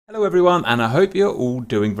Hello everyone, and I hope you're all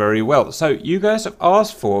doing very well. So you guys have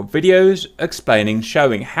asked for videos explaining,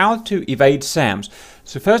 showing how to evade SAMs.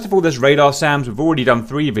 So first of all, there's radar SAMs. We've already done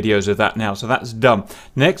 3 videos of that now, so that's done.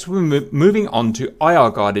 Next, we're moving on to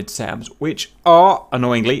IR guided SAMs, which are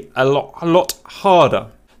annoyingly a lot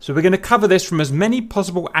harder. So we're going to cover this from as many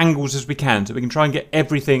possible angles as we can, so we can try and get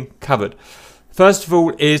everything covered. First of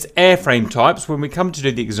all is airframe types. When we come to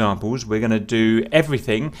do the examples, we're going to do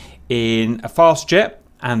everything in a fast jet,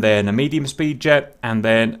 and then a medium speed jet, and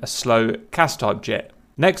then a slow CAS type jet.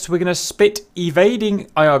 Next, we're going to split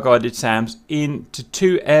evading IR guided SAMs into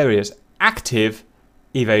 2 areas: active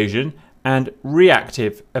evasion and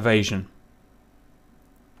reactive evasion.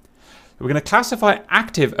 We're going to classify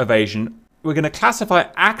active evasion. We're going to classify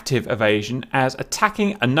active evasion as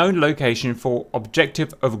attacking a known location for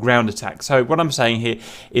objective of ground attack. So what I'm saying here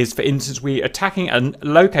is, for instance, we're attacking a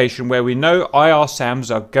location where we know IR SAMs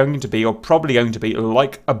are going to be, or probably going to be,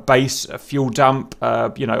 like a base, a fuel dump,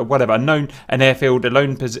 whatever, an airfield, a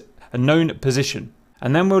known position.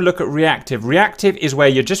 And then we'll look at reactive. Reactive is where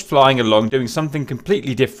you're just flying along, doing something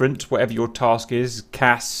completely different, whatever your task is,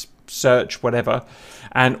 CAS, search, whatever,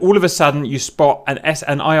 and all of a sudden you spot an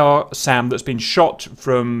IR SAM that's been shot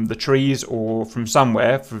from the trees or from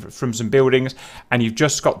somewhere, from some buildings, and you've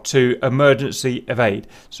just got to emergency evade.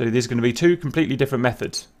 So there's going to be 2 completely different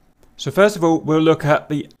methods. So first of all, we'll look at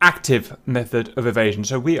the active method of evasion.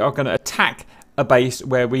 So we are going to attack a base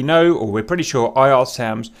where we know, or we're pretty sure, IR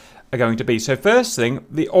SAMs are going to be. So first thing,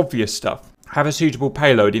 the obvious stuff. Have a suitable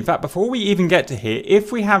payload. In fact, before we even get to here,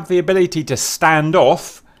 if we have the ability to stand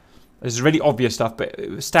off, this is really obvious stuff,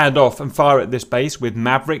 but stand off and fire at this base with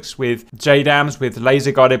Mavericks, with JDAMs, with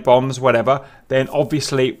laser-guided bombs, whatever, then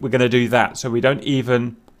obviously we're going to do that. So we don't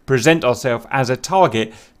even present ourselves as a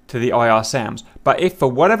target to the IR SAMs. But if for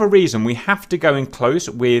whatever reason we have to go in close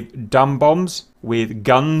with dumb bombs, with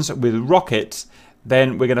guns, with rockets,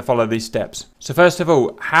 then we're going to follow these steps. So first of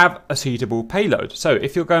all, have a suitable payload. So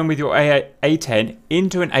if you're going with your A10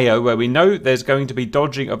 into an AO where we know there's going to be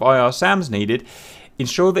dodging of IR SAMs needed,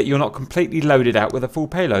 ensure that you're not completely loaded out with a full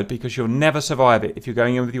payload, because you'll never survive it. If you're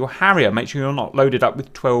going in with your Harrier, make sure you're not loaded up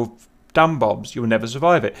with 12 dumb bombs. You'll never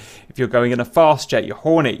survive it. If you're going in a fast jet, your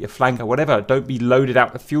Hornet, your Flanker, whatever, don't be loaded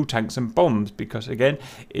out with fuel tanks and bombs, because again,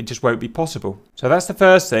 it just won't be possible. So that's the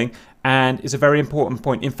first thing, and it's a very important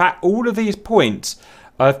point. In fact, all of these points,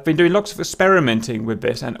 I've been doing lots of experimenting with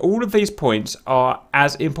this, and all of these points are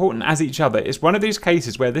as important as each other. It's one of these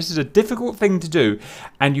cases where this is a difficult thing to do,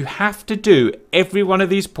 and you have to do every one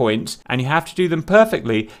of these points, and you have to do them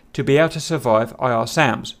perfectly to be able to survive IR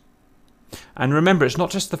SAMs. And remember, it's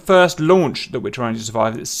not just the first launch that we're trying to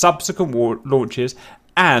survive, it's subsequent launches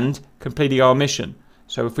and completing our mission.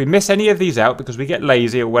 So if we miss any of these out because we get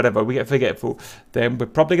lazy or whatever, we get forgetful, then we're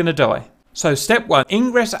probably going to die. So step 1,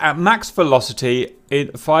 ingress at max velocity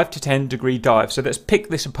in a 5 to 10 degree dive. So let's pick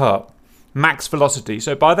this apart. Max velocity.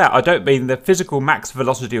 So by that, I don't mean the physical max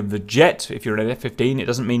velocity of the jet. If you're in an F-15, it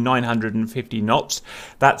doesn't mean 950 knots.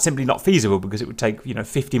 That's simply not feasible, because it would take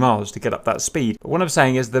 50 miles to get up that speed. But what I'm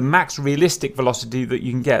saying is the max realistic velocity that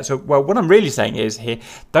you can get. So, well, what I'm really saying is here,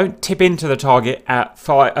 don't tip into the target at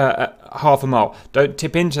half a mile. Don't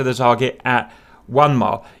tip into the target at 1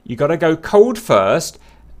 mile. You got to go cold first.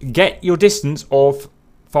 Get your distance of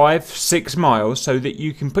 5-6 miles so that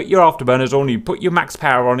you can put your afterburners on, you put your max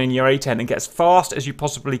power on in your A10 and get as fast as you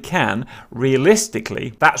possibly can,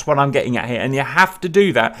 realistically. That's what I'm getting at here, and you have to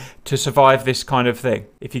do that to survive this kind of thing.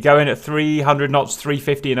 If you go in at 300 knots,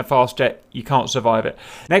 350 in a fast jet, you can't survive it.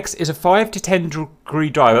 Next is a 5 to 10 degree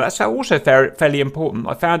dive. That's also fairly important.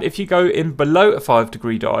 I found if you go in below a 5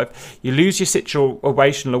 degree dive, you lose your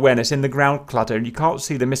situational awareness in the ground clutter and you can't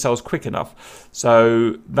see the missiles quick enough.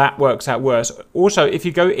 So that works out worse. Also, if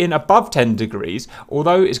you go in above 10 degrees,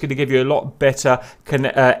 although it's going to give you a lot better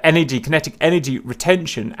kinetic energy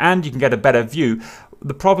retention, and you can get a better view,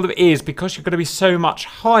 the problem is, because you're going to be so much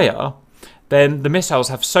higher, then the missiles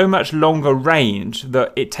have so much longer range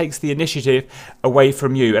that it takes the initiative away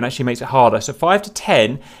from you and actually makes it harder. So 5 to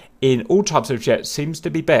 10 in all types of jets seems to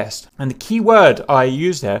be best. And the key word I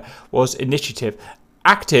used there was initiative.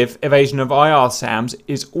 Active evasion of IR SAMs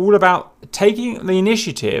is all about taking the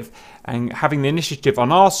initiative and having the initiative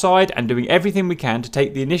on our side and doing everything we can to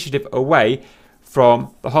take the initiative away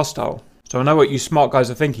from the hostile. So I know what you smart guys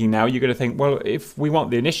are thinking now. You're going to think, well, if we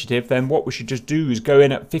want the initiative, then what we should just do is go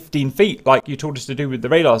in at 15 feet like you told us to do with the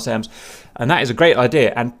radar SAMs. And that is a great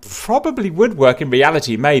idea and probably would work in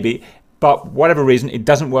reality, maybe. But whatever reason, it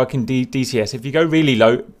doesn't work in DCS. If you go really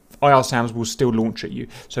low, IR SAMs will still launch at you.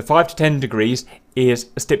 So 5 to 10 degrees is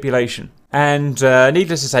a stipulation. And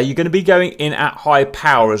needless to say, you're going to be going in at high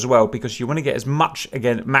power as well, because you want to get as much,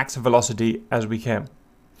 again, max velocity as we can.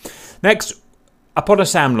 Next, upon a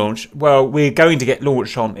SAM launch, well, we're going to get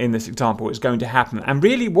launched on in this example. It's going to happen. And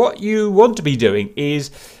really what you want to be doing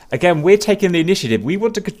is, again, we're taking the initiative. We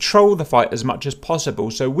want to control the fight as much as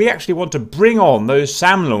possible. So we actually want to bring on those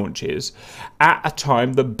SAM launches at a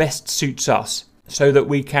time that best suits us, so that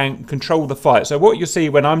we can control the fight. So what you'll see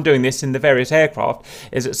when I'm doing this in the various aircraft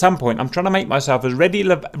is at some point I'm trying to make myself as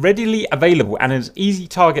readily available and as easy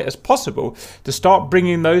target as possible to start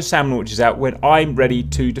bringing those SAM launches out when I'm ready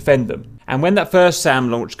to defend them. And when that first SAM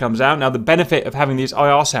launch comes out, now the benefit of having these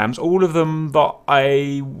IR SAMs, all of them that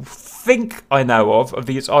I think I know of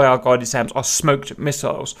these IR guided SAMs are smoked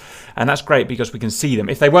missiles. And that's great because we can see them.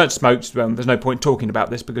 If they weren't smoked, well, there's no point talking about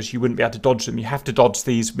this because you wouldn't be able to dodge them. You have to dodge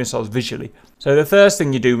these missiles visually. So the first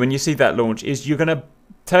thing you do when you see that launch is you're going to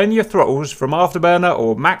turn your throttles from afterburner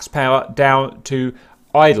or max power down to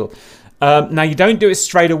idle. Now you don't do it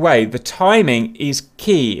straight away. The timing is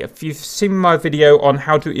key. If you've seen my video on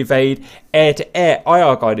how to evade air-to-air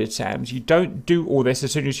IR guided SAMs, you don't do all this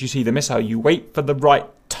as soon as you see the missile. You wait for the right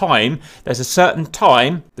time. There's a certain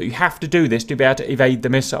time that you have to do this to be able to evade the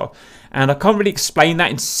missile. And I can't really explain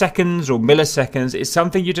that in seconds or milliseconds. It's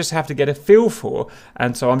something you just have to get a feel for.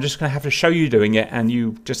 And so I'm just going to have to show you doing it, and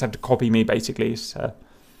you just have to copy me basically. So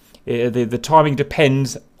the timing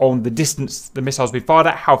depends on the distance the missile's been fired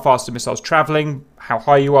at, how fast the missile's travelling, how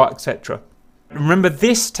high you are, etc. Remember,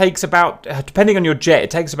 this takes about, depending on your jet,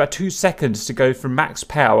 it takes about 2 seconds to go from max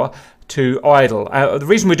power to idle. The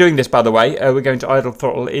reason we're doing this, by the way, we're going to idle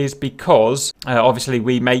throttle, is because obviously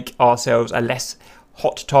we make ourselves a less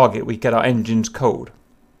hot target. We get our engines cold.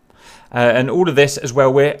 And all of this as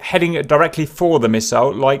well, we're heading directly for the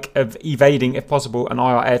missile, like of evading, if possible, an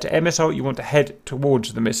IR air-to-air missile. You want to head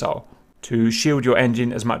towards the missile to shield your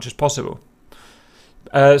engine as much as possible.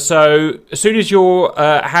 So as soon as your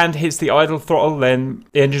hand hits the idle throttle, then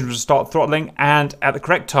the engine will start throttling, and at the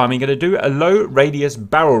correct time, you're going to do a low radius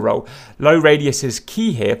barrel roll. Low radius is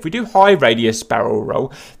key here. If we do high radius barrel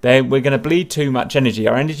roll, then we're going to bleed too much energy.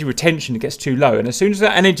 Our energy retention gets too low, and as soon as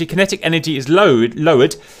that kinetic energy is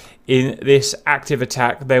lowered in this active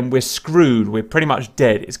attack, then we're screwed. We're pretty much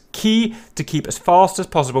dead. It's key to keep as fast as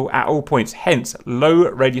possible at all points. Hence, low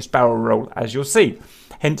radius barrel roll, as you'll see.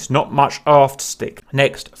 Hence, not much aft stick.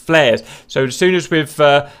 Next, flares. So as soon as we've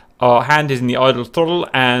our hand is in the idle throttle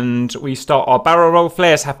and we start our barrel roll,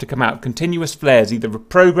 flares have to come out. Continuous flares, either a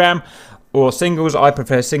program or singles. I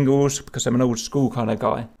prefer singles because I'm an old school kind of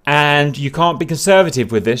guy. And you can't be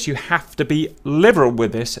conservative with this. You have to be liberal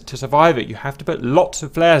with this to survive it. You have to put lots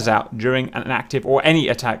of flares out during an active or any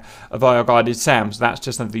attack of IR guided SAMs. That's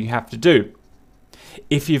just something you have to do.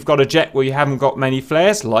 If you've got a jet where you haven't got many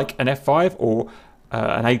flares, like an F5 or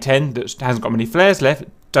an A10 that hasn't got many flares left,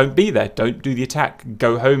 don't be there. Don't do the attack.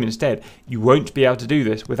 Go home instead. You won't be able to do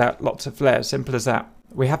this without lots of flares. Simple as that.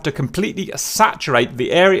 We have to completely saturate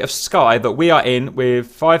the area of sky that we are in with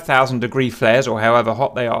 5,000 degree flares, or however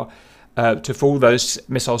hot they are, to fool those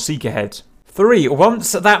missile seeker heads. 3.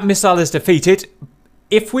 Once that missile is defeated,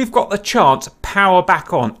 if we've got the chance, power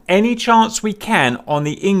back on. Any chance we can on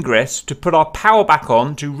the ingress to put our power back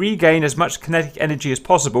on to regain as much kinetic energy as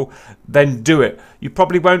possible, then do it. You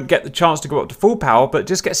probably won't get the chance to go up to full power, but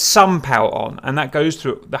just get some power on. And that goes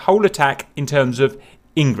through the whole attack in terms of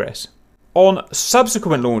ingress. On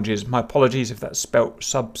subsequent launches, my apologies if that's spelled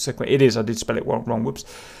subsequent. It is, I did spell it wrong, whoops.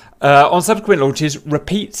 On subsequent launches,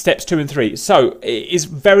 repeat steps 2 and 3. So it is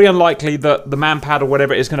very unlikely that the manpad or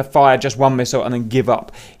whatever is going to fire just one missile and then give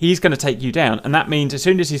up. He's going to take you down. And that means as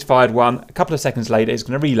soon as he's fired one, a couple of seconds later, he's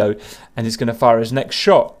going to reload and he's going to fire his next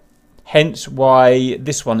shot. Hence why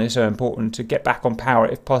this one is so important, to get back on power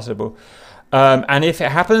if possible. And if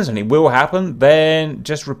it happens, and it will happen, then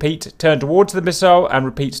just repeat, turn towards the missile and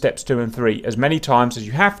repeat steps 2 and 3 as many times as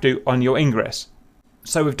you have to on your ingress.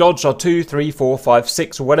 So we've dodged our 2, 3, 4, 5,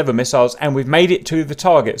 6 or whatever missiles, and we've made it to the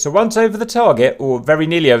target. So once over the target, or very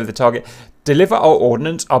nearly over the target, deliver our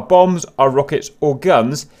ordnance, our bombs, our rockets or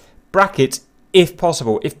guns, brackets, if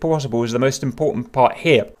possible. If possible is the most important part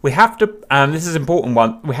here. We have to, and this is an important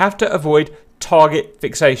one, we have to avoid target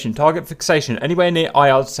fixation. Target fixation anywhere near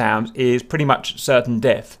IR SAMs is pretty much certain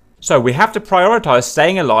death. So we have to prioritize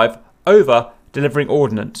staying alive over delivering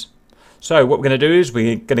ordnance. So what we're going to do is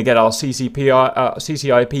we're going to get our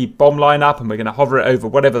CCIP bomb line up, and we're going to hover it over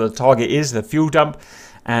whatever the target is, the fuel dump,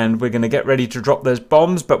 and we're going to get ready to drop those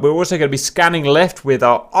bombs. But we're also going to be scanning left with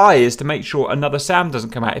our eyes to make sure another SAM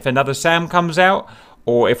doesn't come out. If another SAM comes out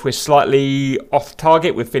or if we're slightly off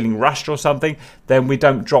target, we're feeling rushed or something, then we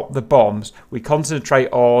don't drop the bombs. We concentrate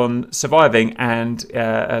on surviving and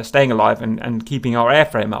staying alive and keeping our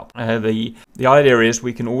airframe up. The idea is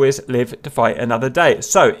we can always live to fight another day.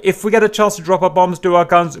 So if we get a chance to drop our bombs, do our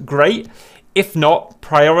guns, great. If not,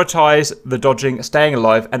 prioritize the dodging, staying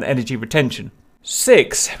alive, and energy retention.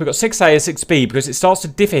 6, we've got 6A and 6B because it starts to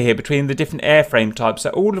differ here between the different airframe types. So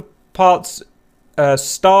all the parts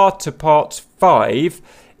star to part 5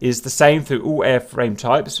 is the same through all airframe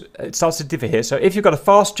types. It starts to differ here. So if you've got a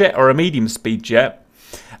fast jet or a medium speed jet,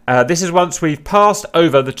 this is once we've passed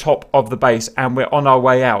over the top of the base and we're on our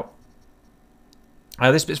way out.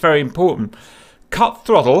 This bit's very important. Cut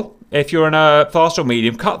throttle if you're in a fast or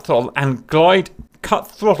medium. Cut throttle and glide. Cut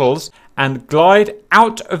throttles and glide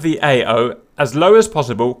out of the AO as low as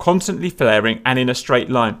possible, constantly flaring and in a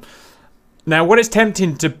straight line. Now, what it's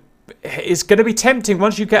tempting to it's going to be tempting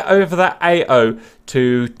once you get over that AO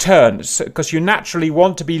to turn, because you naturally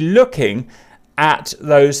want to be looking at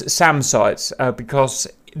those SAM sites, because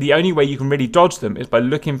the only way you can really dodge them is by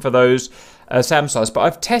looking for those SAM sites. But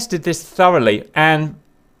I've tested this thoroughly, and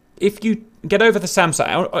if you get over the SAM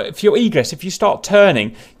site, if you're egress, if you start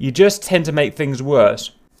turning, you just tend to make things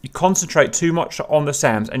worse. You concentrate too much on the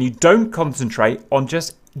SAMs, and you don't concentrate on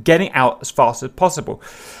just getting out as fast as possible.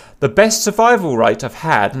 The best survival rate I've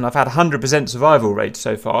had, and I've had 100% survival rate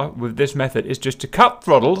so far with this method, is just to cut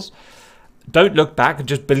throttles, don't look back, and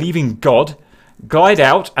just believe in God, glide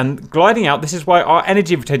out, and gliding out, this is why our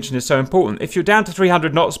energy retention is so important. If you're down to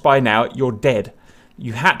 300 knots by now, you're dead.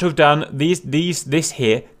 You had to have done this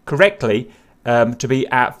here correctly to be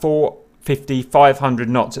at 450, 500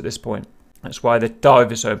 knots at this point. That's why the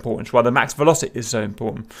dive is so important. That's why the max velocity is so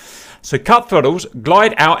important. So cut throttles,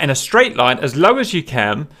 glide out in a straight line as low as you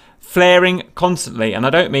can, flaring constantly. And I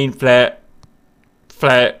don't mean flare.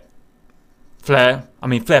 I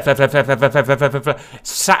mean flare.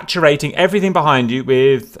 Saturating everything behind you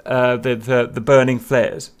with the burning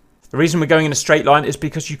flares. The reason we're going in a straight line is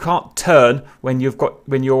because you can't turn when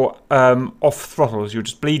you're off throttles. You'll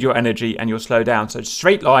just bleed your energy and you'll slow down. So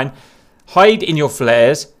straight line, hide in your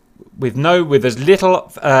flares with as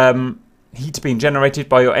little heat being generated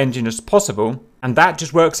by your engine as possible, and that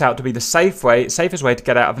just works out to be the safest way to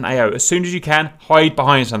get out of an AO. As soon as you can, hide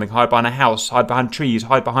behind something, hide behind a house, hide behind trees,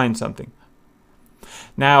 hide behind something.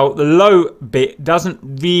 Now, the low bit doesn't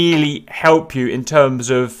really help you in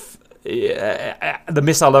terms of the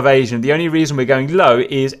missile evasion. The only reason we're going low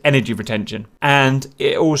is energy retention, and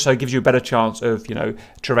it also gives you a better chance of,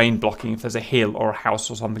 terrain blocking if there's a hill or a house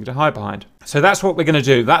or something to hide behind. So that's what we're going to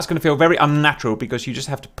do. That's going to feel very unnatural because you just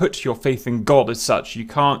have to put your faith in God as such. You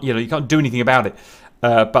can't do anything about it.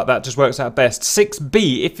 But that just works out best.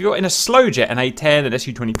 6B, if you're in a slow jet, an A10, an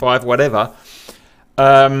SU-25, whatever,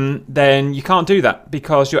 then you can't do that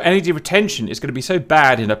because your energy retention is going to be so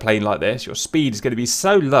bad in a plane like this. Your speed is going to be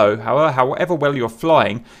so low. However well you're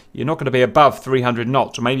flying, you're not going to be above 300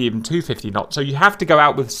 knots or maybe even 250 knots. So you have to go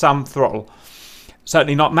out with some throttle.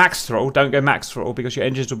 Certainly not max throttle. Don't go max throttle because your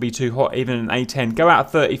engines will be too hot, even in an A10. Go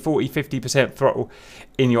out 30, 40, 50% throttle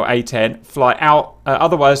in your A10. Fly out,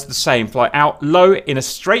 otherwise the same. Fly out low in a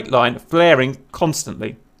straight line, flaring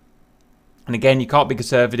constantly. And again, you can't be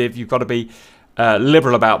conservative. You've got to be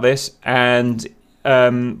liberal about this, and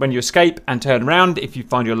when you escape and turn around, if you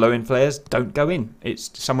find you're low in flares, don't go in.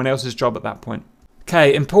 It's someone else's job at that point.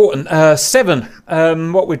 Okay, important.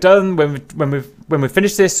 7. What we've done when we've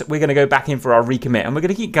finished this, we're going to go back in for our recommit, and we're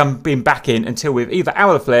going to keep being back in until we've either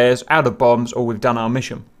out of flares, out of bombs, or we've done our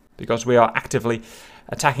mission, because we are actively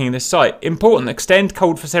attacking this site. Important. Extend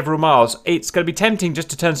cold for several miles. It's going to be tempting just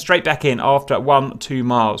to turn straight back in after 1-2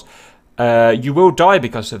 miles. You will die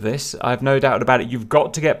because of this. I have no doubt about it. You've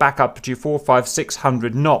got to get back up to your 400, 500,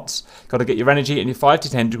 600 knots. Got to get your energy and your 5 to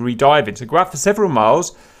 10 degree dive in. So go out for several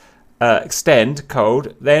miles, extend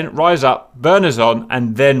cold, then rise up, burners on,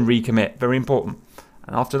 and then recommit. Very important.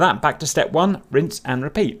 And after that, back to step 1, rinse and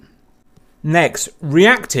repeat. Next,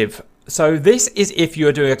 reactive. So this is if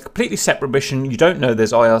you're doing a completely separate mission, you don't know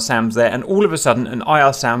there's IR SAMs there, and all of a sudden an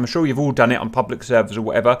IR SAM, I'm sure you've all done it on public servers or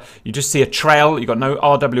whatever, you just see a trail, you've got no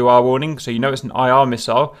RWR warning, so you know it's an IR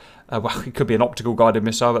missile. Well, it could be an optical guided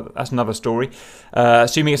missile, but that's another story.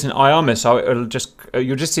 Assuming it's an IR missile, you'll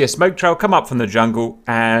just see a smoke trail come up from the jungle,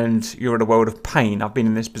 and you're in a world of pain. I've been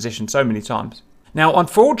in this position so many times. Now,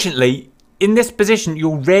 unfortunately, in this position,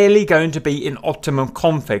 you're rarely going to be in optimum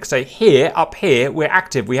config. So here, up here, we're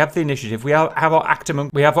active. We have the initiative. We have our optimum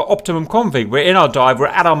config. We're in our dive. We're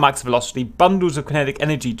at our max velocity. Bundles of kinetic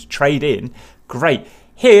energy to trade in. Great.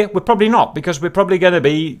 Here, we're probably not, because we're probably going to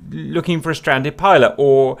be looking for a stranded pilot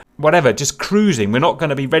or whatever, just cruising. We're not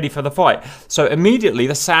going to be ready for the fight. So immediately,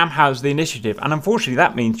 the SAM has the initiative. And unfortunately,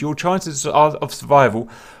 that means your chances of survival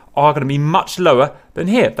are going to be much lower than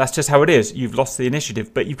here. That's just how it is. You've lost the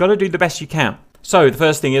initiative, but you've got to do the best you can. So the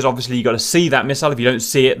first thing is, obviously, you've got to see that missile. If you don't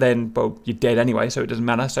see it, then, well, you're dead anyway, so it doesn't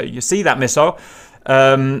matter. So you see that missile.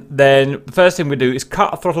 Then the first thing we do is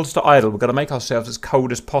cut our throttles to idle. We've got to make ourselves as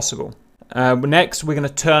cold as possible. Next, we're going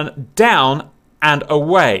to turn down and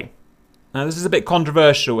away. Now, this is a bit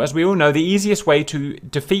controversial. As we all know, the easiest way to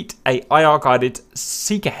defeat a IR-guided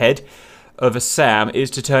seeker head of a SAM is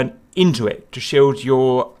to turn into it, to shield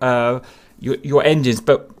your engines.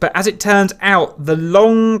 But as it turns out, the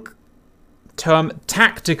long-term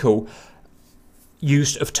tactical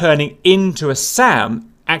use of turning into a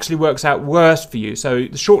SAM actually works out worse for you. So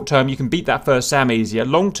the short term, you can beat that first SAM easier.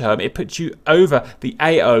 Long term, it puts you over the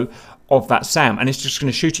AO of that SAM, and it's just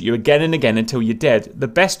going to shoot at you again and again until you're dead. The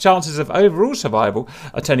best chances of overall survival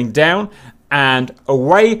are turning down and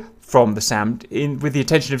away from the SAM with the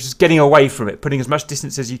intention of just getting away from it, putting as much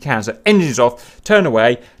distance as you can. So engines off, turn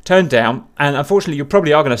away, turn down, and unfortunately you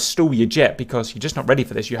probably are going to stall your jet because you're just not ready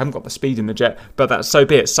for this. You haven't got the speed in the jet, but that's so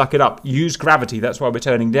be it. Suck it up. Use gravity. That's why we're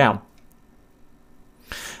turning down.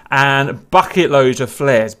 And bucket loads of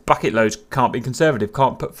flares. Bucket loads, can't be conservative.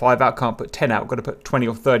 Can't put 5 out, can't put 10 out. Got to put 20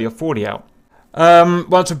 or 30 or 40 out.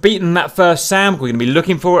 Once we've beaten that first SAM, we're going to be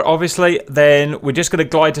looking for it, obviously. Then we're just going to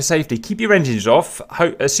glide to safety. Keep your engines off,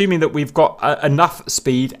 assuming that we've got enough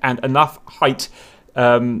speed and enough height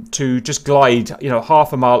to just glide,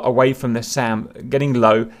 half a mile away from the SAM, getting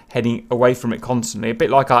low, heading away from it constantly. A bit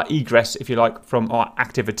like our egress, if you like, from our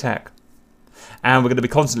active attack. And we're going to be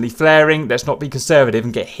constantly flaring. Let's not be conservative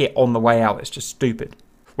and get hit on the way out. It's just stupid.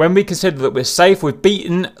 When we consider that we're safe, we've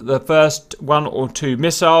beaten the first 1 or 2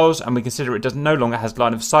 missiles, and we consider it no longer has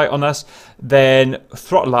line of sight on us, then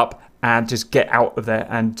throttle up and just get out of there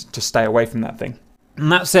and just stay away from that thing.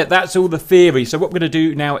 And that's it. That's all the theory. So what we're going to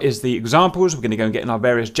do now is the examples. We're going to go and get in our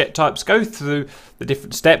various jet types, go through the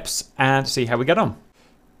different steps, and see how we get on.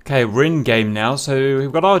 Okay, we're in game now, so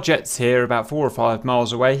we've got our jets here about 4 or 5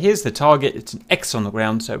 miles away. Here's the target. It's an X on the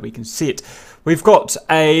ground, so we can see it. We've got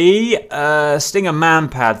a Stinger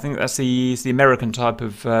man-pad. I think that's the American type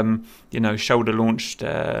of, shoulder-launched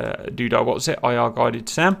doodah. What's it? IR-guided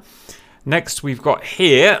SAM. Next, we've got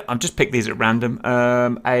here, I've just picked these at random,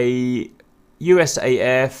 a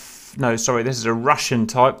USAF, no, sorry, this is a Russian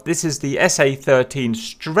type. This is the SA-13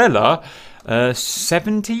 Strela.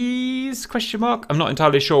 70s question mark. I'm not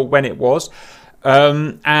entirely sure when it was,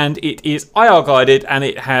 and it is IR guided, and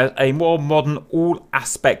it has a more modern all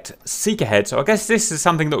aspect seeker head. So I guess this is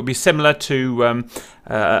something that would be similar to an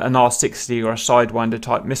R60 or a Sidewinder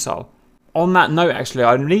type missile. On that note, actually,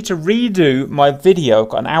 I need to redo my video. I've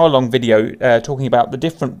got an hour-long video talking about the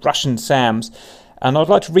different Russian SAMs. And I'd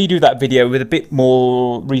like to redo that video with a bit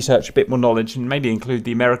more research, a bit more knowledge, and maybe include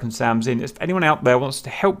the American SAMs in. If anyone out there wants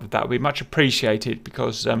to help with that, it would be much appreciated,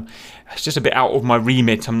 because it's just a bit out of my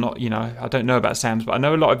remit. I'm not, I don't know about SAMs, but I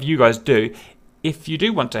know a lot of you guys do. If you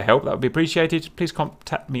do want to help, that would be appreciated. Please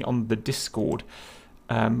contact me on the Discord.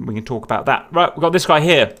 We can talk about that. Right, we've got this guy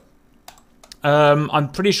here.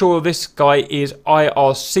 I'm pretty sure this guy is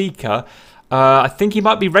IR Seeker. I think he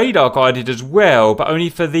might be radar guided as well, but only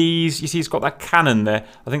for these. You see, he's got that cannon there.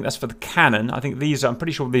 I think that's for the cannon. I think these, I'm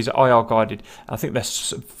pretty sure these are IR guided. I think they're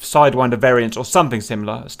Sidewinder variants or something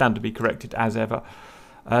similar. Stand to be corrected as ever.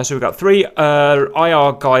 So we've got 3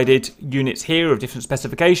 IR guided units here of different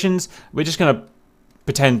specifications. We're just going to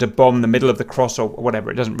pretend to bomb the middle of the cross or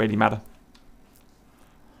whatever. It doesn't really matter.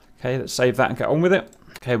 Okay, let's save that and get on with it.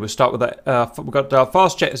 Okay, we'll start with that. We've got our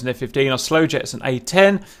fast jet is an F-15, our slow jet is an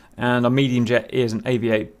A-10, and our medium jet is an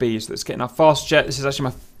AV-8B. So let's get in our fast jet. This is actually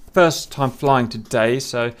my first time flying today,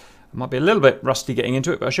 so I might be a little bit rusty getting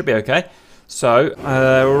into it, but I should be okay. So,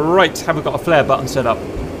 right, have we got a flare button set up?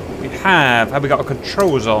 We have. Have we got our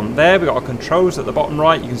controls on? There, we've got our controls at the bottom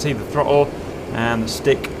right. You can see the throttle and the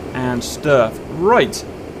stick and stir. Right.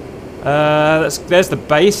 There's the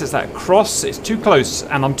base. It's that cross. It's too close,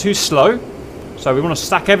 and I'm too slow. So we want to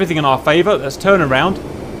stack everything in our favour. Let's turn around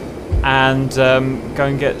and go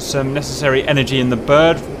and get some necessary energy in the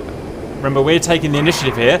bird. Remember, we're taking the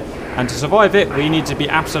initiative here, and to survive it, we need to be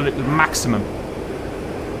absolutely maximum.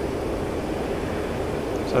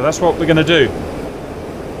 So that's what we're going to do.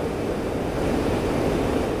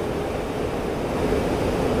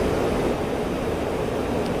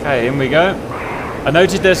 Okay, in we go. I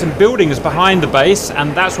noticed there's some buildings behind the base,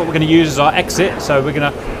 and that's what we're going to use as our exit. So we're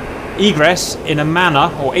going to egress in a manner,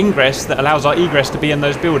 or ingress, that allows our egress to be in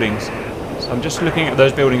those buildings. So I'm just looking at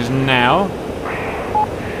those buildings now.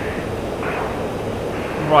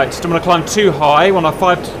 Right, still want to climb too high. Want a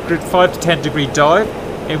 5 to 10 degree dive.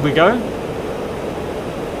 Here we go.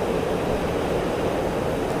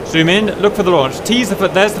 Zoom in, look for the launch. Tease the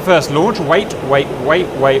foot. There's the first launch. Wait.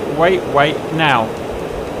 Now.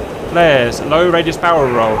 Flares. Low radius barrel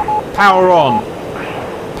roll. Power on.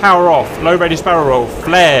 Power off. Low radius barrel roll.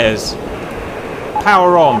 Flares.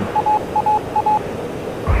 Power on.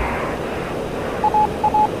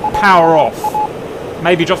 Power off.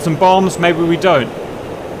 Maybe drop some bombs. Maybe we don't.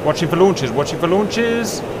 Watching for launches. Watching for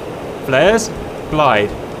launches. Flares. Glide.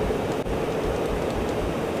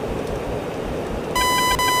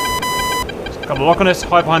 Got a lock on us.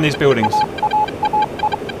 Hide behind these buildings.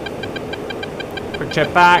 Quick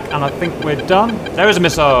check back, and I think we're done. There is a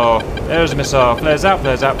missile. There is a missile. Flares out.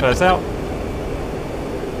 Flares out. Flares out.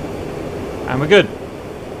 And we're good.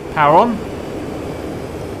 Power on.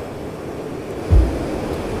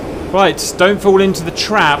 Right, don't fall into the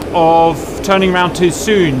trap of turning around too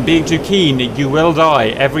soon, being too keen. You will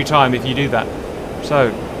die every time if you do that. So.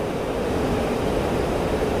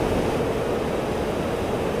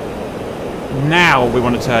 Now we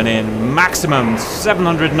want to turn in. Maximum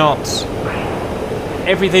 700 knots.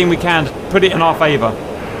 Everything we can to put it in our favour.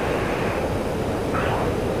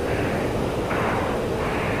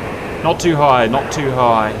 Not too high, not too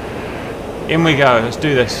high. In we go, let's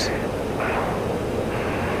do this.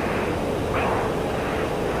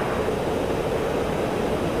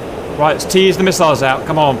 Right, let's tease the missiles out.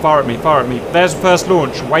 Come on, fire at me, fire at me. There's the first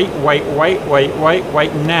launch. Wait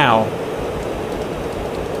now.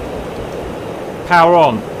 Power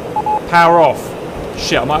on. Power off.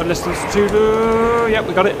 Shit, I might have listened to the... Yep,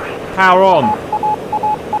 we got it. Power on.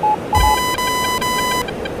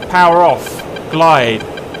 Power off. Glide.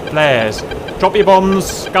 Flares. Drop your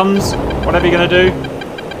bombs, guns, whatever you're going to do.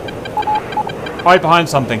 Hide behind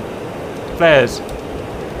something. Flares.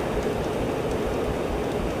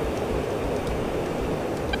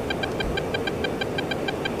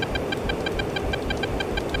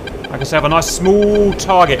 Like I said, have a nice small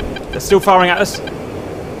target. They're still firing at us.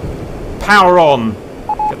 Power on.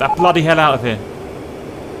 Get that bloody hell out of here.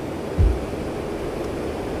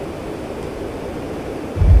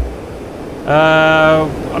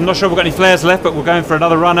 I'm not sure we've got any flares left, but we're going for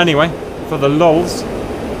another run anyway. For the lols.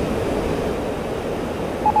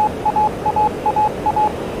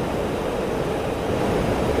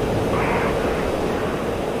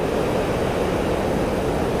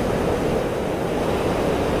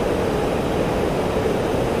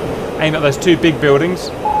 Aim at those two big buildings.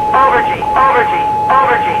 Overgy.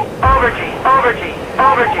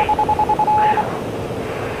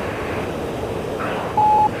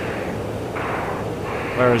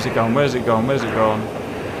 Where is it gone? Where's it gone? Where's it gone?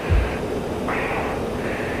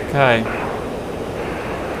 Okay.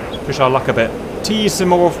 Let's push our luck a bit. Tease some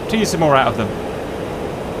more out of them.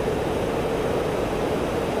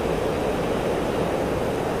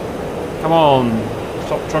 Come on.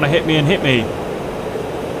 Stop trying to hit me and hit me.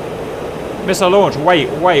 Missile launch. Wait.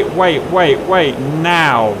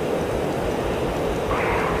 Now.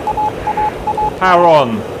 Power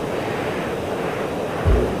on.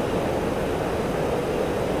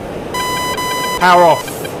 Power off.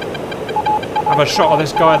 Have a shot of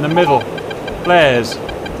this guy in the middle. Flares.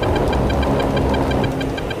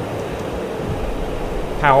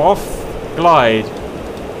 Power off. Glide.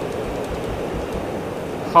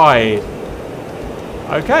 Hide.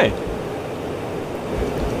 Okay.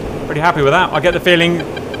 Pretty happy with that. I get the feeling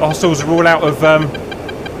the hostiles are all out of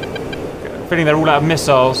they're all out of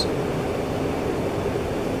missiles.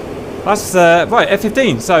 That's right,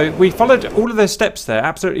 F-15. So we followed all of those steps there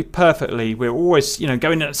absolutely perfectly. We're always,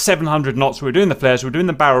 going at 700 knots. We're doing the flares. We're doing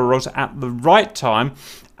the barrel rolls at the right time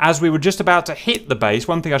as we were just about to hit the base.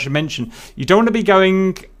 One thing I should mention, you don't want to be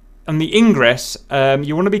going on the ingress.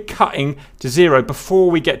 You want to be cutting to 0 before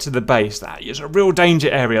we get to the base. That is a real danger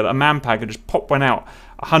area that a manpad could just pop one out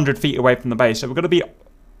 100 feet away from the base. So we've got to be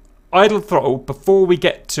idle throttle before we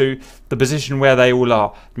get to the position where they all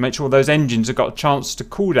are, to make sure those engines have got a chance to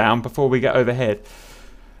cool down before we get overhead.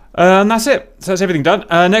 And that's it. So that's everything done.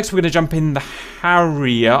 Next we're going to jump in the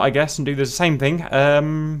Harrier, I guess, and do the same thing.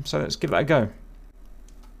 So let's give that a go.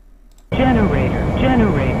 Generate,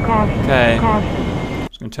 caution. Okay. I'm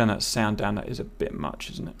just going to turn that sound down. That is a bit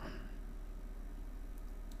much, isn't it?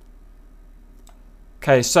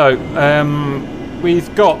 Okay, so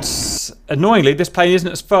we've got, annoyingly, this plane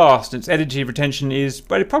isn't as fast. Its energy retention is,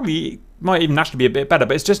 well, it probably might even actually be a bit better,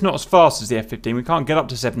 but it's just not as fast as the F-15. We can't get up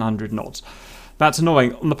to 700 knots. That's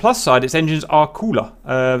annoying. On the plus side, its engines are cooler,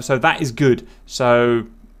 so that is good. So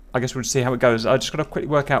I guess we'll see how it goes. I just got to quickly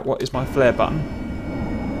work out what is my flare button.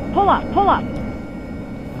 Pull up.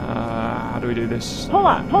 How do we do this? Pull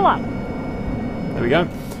up, pull up. There we go.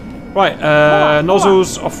 Right,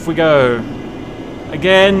 nozzles, off we go.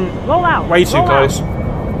 Again, Roll out. way too roll close. Out.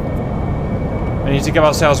 We need to give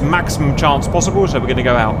ourselves maximum chance possible, so we're going to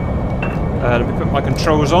go out. Let me put my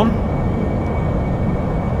controls on.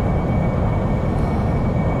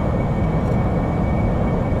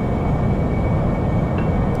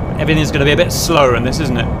 Everything's going to be a bit slower in this,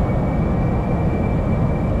 isn't it?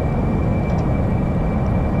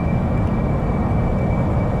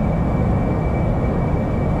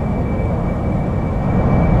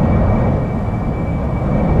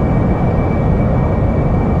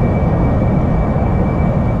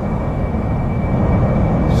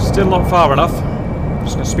 Still not far enough.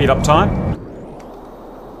 Just going to speed up time.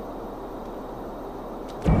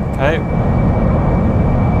 Okay.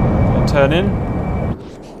 Gonna turn in.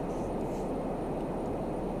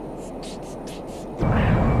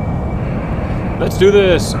 Let's do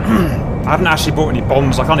this. I haven't actually bought any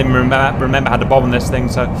bombs. I can't even remember how to bomb this thing,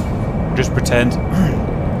 so just pretend.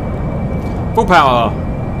 Full power.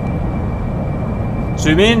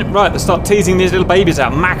 Zoom in. Right, let's start teasing these little babies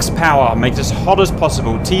out. Max power. Make it as hot as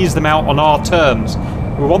possible. Tease them out on our terms.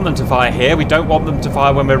 We want them to fire here. We don't want them to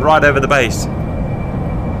fire when we're right over the base.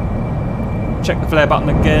 Check the flare button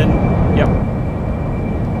again. Yep.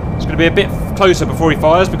 It's going to be a bit closer before he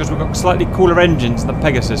fires because we've got slightly cooler engines than the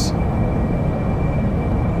Pegasus.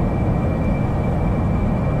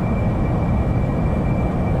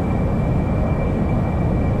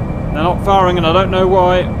 They're not firing and I don't know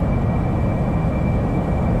why.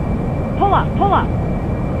 Pull up, pull up.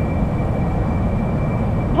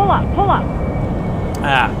 Pull up, pull up.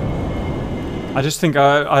 Ah. I just think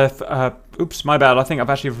oops, my bad. I think I've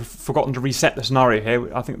actually forgotten to reset the scenario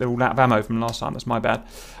here. I think they're all out of ammo from last time. That's my bad.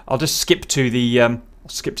 I'll just skip to the I'll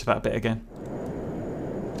skip to that bit again.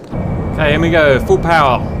 Okay, here we go. Full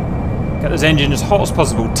power. Get this engine as hot as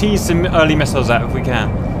possible. Tease some early missiles out if we can.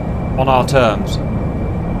 On our terms.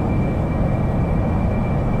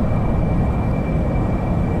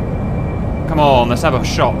 Come on, let's have a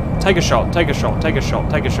shot. Take a shot, take a shot, take a shot,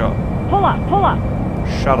 take a shot. Pull up, pull up.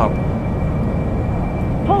 Shut up.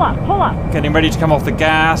 Pull up, pull up. Getting ready to come off the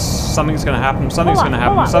gas. Something's going to happen. Something's going to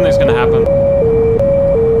happen. Pull up. Something's going to happen.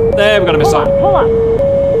 There, we've got a missile. Pull up.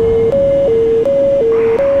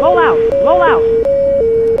 Roll out, roll out.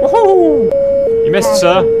 Woohoo! You missed,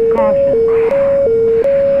 sir. Caution.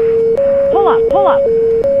 Pull up, pull up.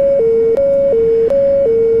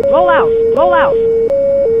 Roll out, roll out.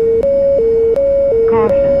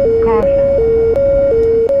 Caution, caution.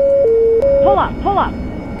 Pull up, pull up.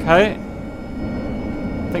 Okay.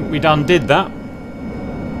 I think we done did that.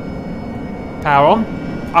 Power on.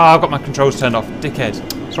 Ah, I've got my controls turned off.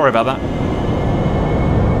 Dickhead. Sorry about that.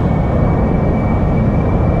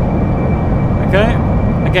 Okay.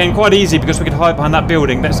 Again, quite easy because we could hide behind that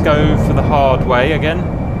building. Let's go for the hard way again.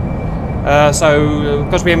 So,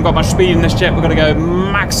 because we haven't got much speed in this jet, we're going to go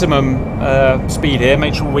maximum speed here.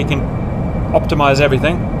 Make sure we can optimize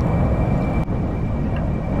everything.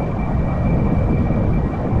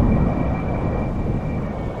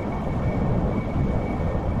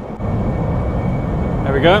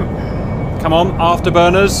 There we go. Come on,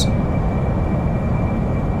 afterburners.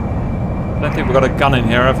 I don't think we've got a gun in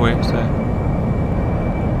here, have we? So,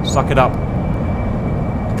 suck it up.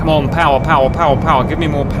 Come on, power, power, power, power. Give me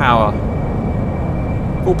more power.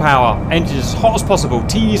 Full power. Engine as hot as possible.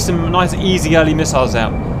 Tease some nice, easy early missiles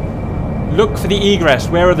out. Look for the egress.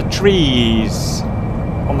 Where are the trees?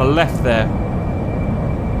 On the left there.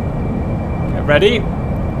 Get ready.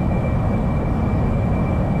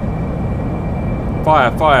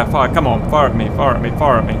 Fire, fire, fire. Come on, fire at me, fire at me,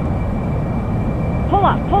 fire at me. Pull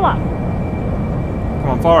up, pull up. Come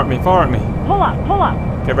on, fire at me, fire at me. Pull up, pull up.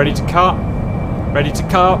 Get ready to cut. Ready to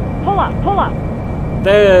cut. Pull up, pull up.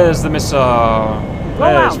 There's the missile.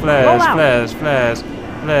 Flares, out, flares, roll out. flares, flares,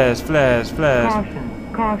 flares, flares, flares.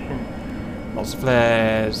 Caution, caution. Lots of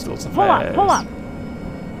flares, lots of Pull flares. up, pull up.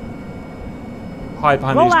 Hide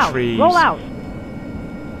behind Roll these out, trees. roll out.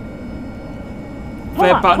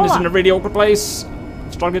 Flare up, button pull is in up. a really awkward place.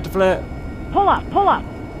 Struggling to flare. Pull up, pull up.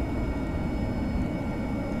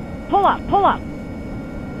 Pull up, pull up.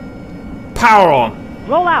 Power on.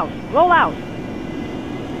 Roll out, roll out.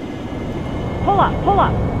 Pull up, pull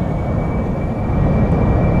up.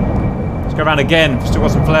 Let's go around again. Still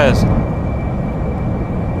got some flares.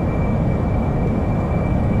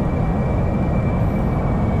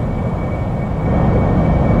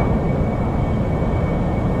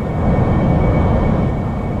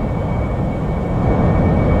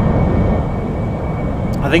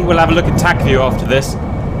 I think we'll have a look at Tacview after this.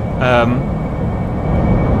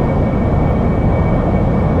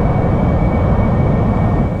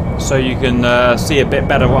 so you can see a bit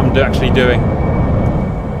better what I'm actually doing.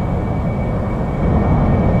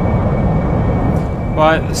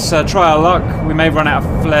 Right, let's try our luck. We may run out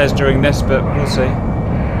of flares during this, but we'll see.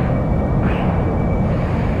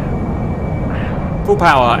 Full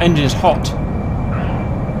power, engine's hot.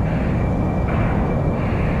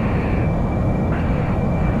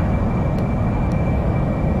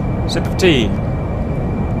 Sip of tea.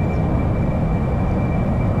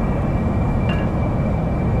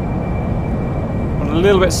 A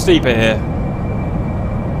little bit steeper here.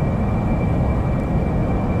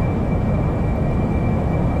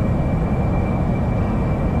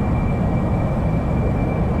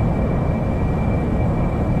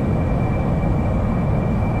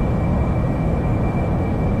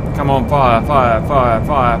 Come on, fire, fire, fire,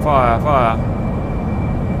 fire, fire, fire.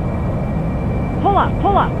 Pull up,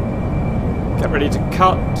 pull up. Get ready to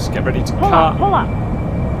cut. Just get ready to Pull cut. up, pull up.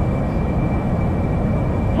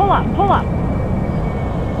 Pull up, pull up.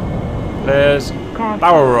 There's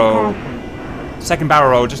barrel roll. Second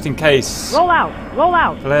barrel roll, just in case. Roll out, roll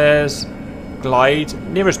out. Flares. Glide.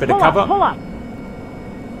 Nearest bit of Pull up, cover. pull up.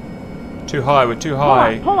 Too high, we're too Pull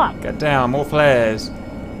high. up, pull up. Get down, more flares.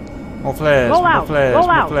 More flares, Roll more out, flares, roll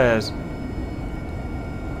more out. flares.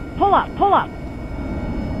 Pull up, pull up.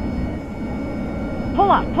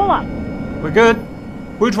 Pull up, pull up. We're good.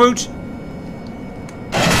 Woot woot.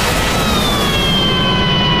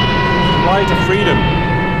 Fly to freedom.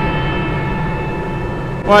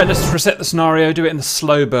 Right, let's reset the scenario, do it in the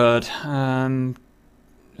slow bird.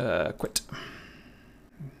 Quit.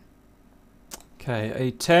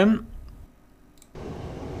 Okay, A10.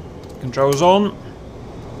 Controls on.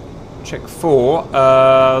 Check 4.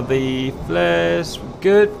 The flares,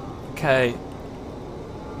 good. Okay.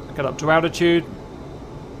 Get up to altitude.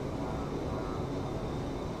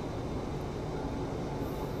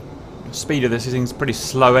 The speed of this thing's pretty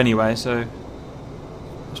slow anyway, so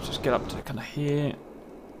let's just get up to kind of here.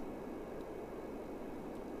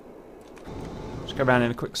 Just go around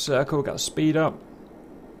in a quick circle, get the speed up.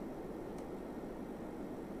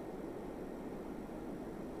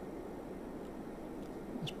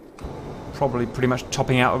 It's probably pretty much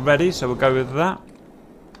topping out already, so we'll go with that.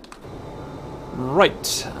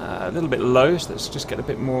 Right, a little bit low, so let's just get a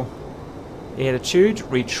bit more altitude,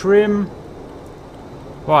 retrim.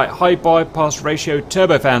 Right, high bypass ratio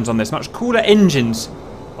turbofans on this, much cooler engines.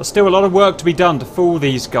 There's still a lot of work to be done to fool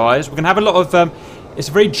these guys. We're going to have a lot of, it's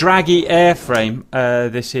a very draggy airframe,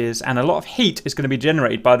 this is, and a lot of heat is going to be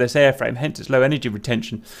generated by this airframe, hence its low energy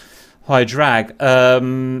retention, high drag.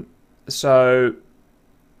 So,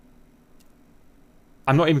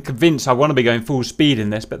 I'm not even convinced I want to be going full speed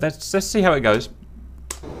in this, but let's see how it goes.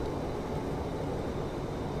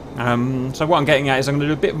 So what I'm getting at is I'm going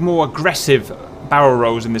to do a bit more aggressive barrel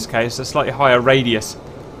rolls in this case, a slightly higher radius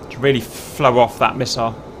to really flow off that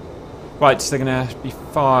missile. Right, so they're going to be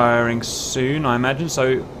firing soon, I imagine,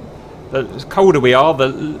 so the colder we are, the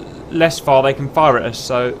less far they can fire at us,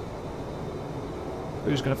 so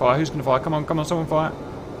who's going to fire, who's going to fire, come on, come on, someone fire.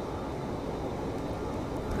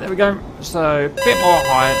 There we go, so a bit more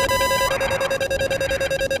high.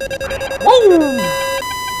 Woo!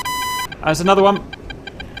 There's another one.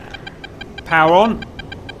 Power on.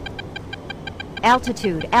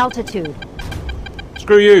 Altitude, altitude.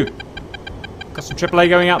 Screw you. Got some AAA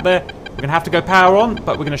going out there. We're going to have to go power on,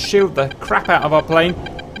 but we're going to shield the crap out of our plane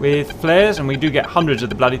with flares, and we do get hundreds of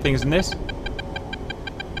the bloody things in this.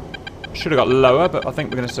 Should have got lower, but I think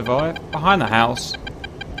we're going to survive. Behind the house.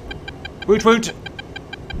 Woot woot.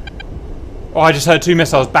 Oh, I just heard 2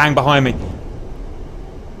 missiles bang behind me.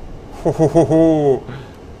 Ho, ho, ho, ho.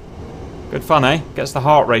 Good fun, eh? Gets the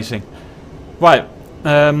heart racing. Right.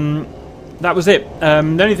 That was it. The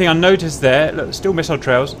only thing I noticed there, look, still missile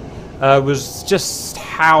trails, was just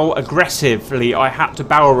how aggressively I had to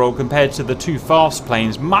barrel roll compared to the 2 fast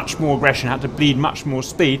planes. Much more aggression, had to bleed much more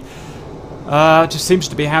speed. Just seems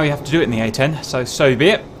to be how you have to do it in the A10, so be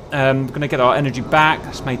it. We're going to get our energy back.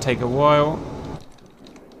 This may take a while.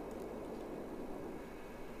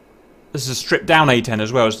 This is a stripped down A10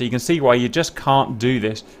 as well, so you can see why you just can't do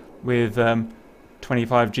this with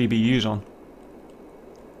 25 GBUs on.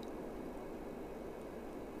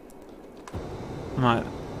 Right,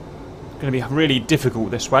 it's going to be really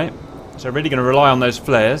difficult this way, so really going to rely on those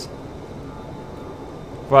flares.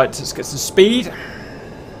 Right, let's get some speed.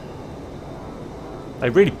 They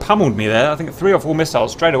really pummeled me there. I think 3 or 4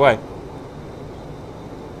 missiles straight away.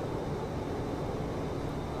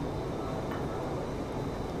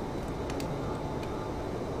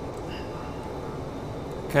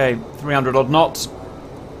 Okay, 300 odd knots.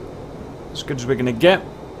 As good as we're going to get.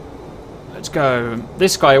 Let's go.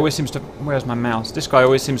 This guy always seems to... Where's my mouse? This guy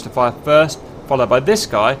always seems to fire first, followed by this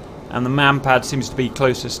guy, and the man pad seems to be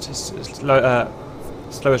closest,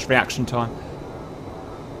 slowest reaction time.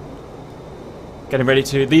 Getting ready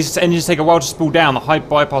to... These engines take a while to spool down. The high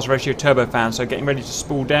bypass ratio turbofan, so getting ready to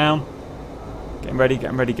spool down. Getting ready,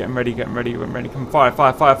 getting ready, getting ready, getting ready, getting ready. Come fire,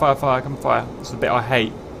 fire, fire, fire, fire, come fire. This is the bit I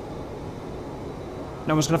hate.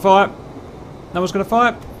 No one's going to fire. No one's going to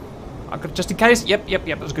fire. Just in case. Yep, yep,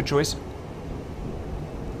 yep. That was a good choice.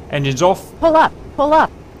 Engines off. Pull up, pull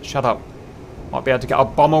up. Shut up. Might be able to get our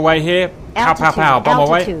bomb away here. Altitude, Pow, pow, pow. Bomb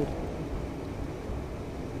altitude. away.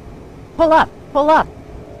 Pull up, pull up.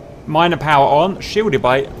 Minor power on. Shielded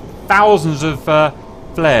by thousands of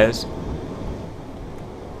flares.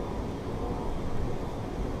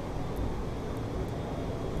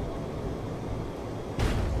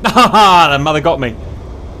 Haha! The mother got me.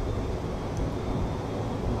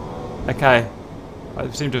 Okay. I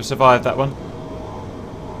seem to have survived that one.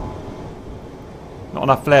 Not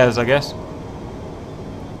enough flares, I guess.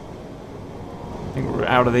 I think we're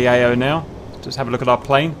out of the AO now. Just have a look at our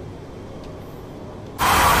plane.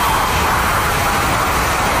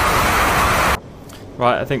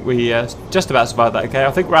 Right, I think we just about survived that, okay?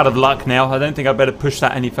 I think we're out of luck now. I don't think I'd better push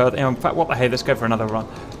that any further. In fact, what the hey, let's go for another run.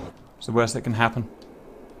 It's the worst that can happen.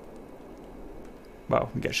 Well,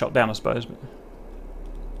 we get shot down, I suppose, but...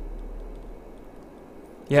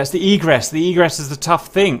 Yeah, it's the egress. The egress is the tough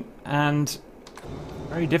thing, and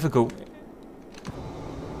very difficult.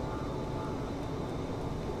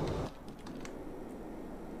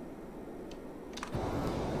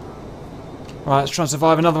 Right, let's try and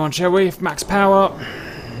survive another one, shall we? Max power.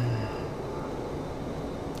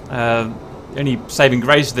 Only saving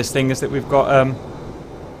grace of this thing is that we've got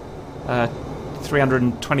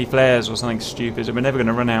 320 flares or something stupid, so we're never going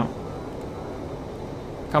to run out.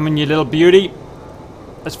 Come in, you little beauty.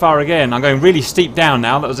 Let's fire again. I'm going really steep down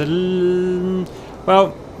now. That was a...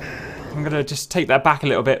 Well, I'm going to just take that back a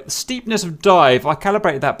little bit. The steepness of dive, I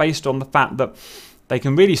calibrated that based on the fact that they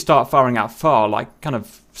can really start firing out far, like kind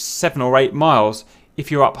of 7 or 8 miles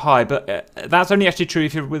if you're up high. But that's only actually true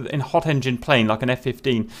if you're in a hot engine plane like an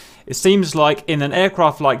F-15. It seems like in an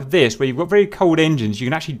aircraft like this, where you've got very cold engines, you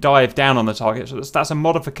can actually dive down on the target. So that's a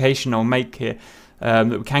modification I'll make here, that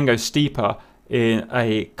we can go steeper in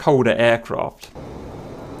a colder aircraft.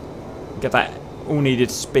 Get that all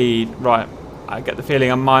needed speed. Right, I get the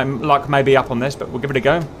feeling my luck may be up on this, but we'll give it a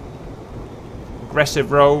go.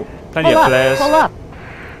 Aggressive roll, plenty of flares. Pull up.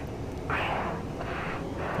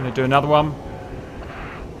 Gonna do another one.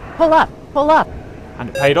 Pull up, pull up. And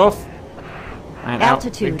it paid off. And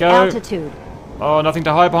altitude, out we go. altitude. Oh, nothing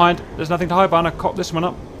to hide behind. There's nothing to hide behind. I caught this one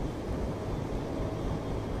up.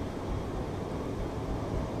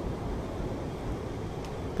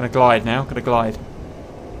 Gonna glide now. Gonna glide.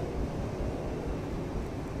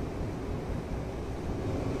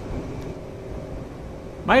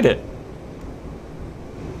 Made it.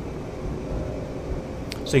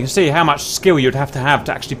 So you can see how much skill you'd have to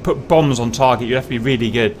actually put bombs on target. You'd have to be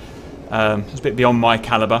really good. It's a bit beyond my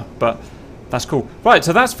caliber, but that's cool. Right,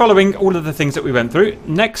 so that's following all of the things that we went through.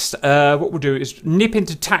 Next, what we'll do is nip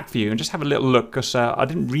into Tacview and just have a little look, because I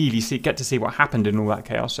didn't really get to see what happened in all that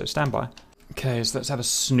chaos, so stand by. Okay, so let's have a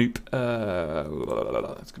snoop. That's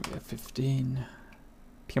going to be a 15.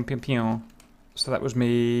 Pium, pium, pium. So that was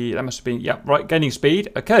me. That must have been... Yeah, right, gaining speed.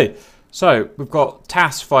 Okay, so we've got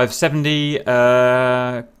TAS 570,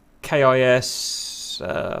 KIS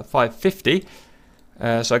 550.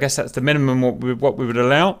 So I guess that's the minimum what we would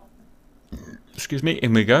allow. Excuse me,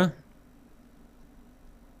 in we go.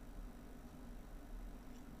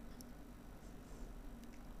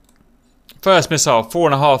 First missile,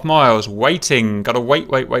 4.5 miles, waiting. Gotta wait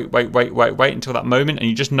until that moment, and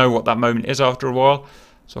you just know what that moment is after a while.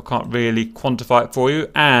 So I can't really quantify it for you.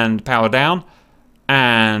 And power down.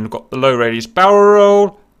 And got the low radius barrel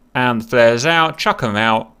roll. And the flares out, chuck them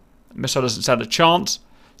out. Missile doesn't stand a chance.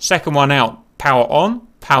 Second one out, power on,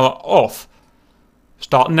 power off.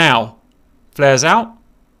 Start now. Flares out.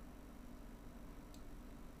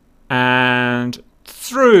 And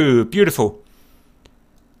through. Beautiful.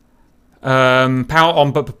 Power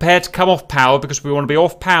on, but prepare to come off power, because we want to be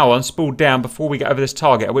off power and spooled down before we get over this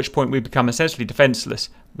target, at which point we become essentially defenseless.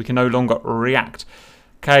 We can no longer react.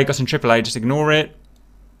 Okay, got some AAA, just ignore it.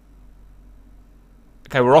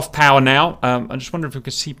 Okay, we're off power now. I just wonder if we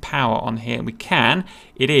could see power on here. We can.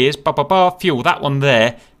 It is fuel. That one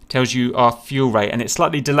there tells you our fuel rate, and it's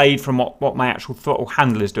slightly delayed from what my actual throttle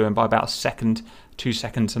handle is doing by about a second, 2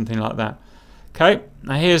 seconds, something like that. Okay,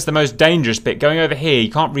 now here's the most dangerous bit. Going over here, you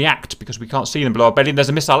can't react because we can't see them below our belly. There's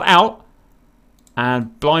a missile out,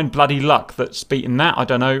 and blind bloody luck that's beaten that. I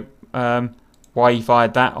don't know. why he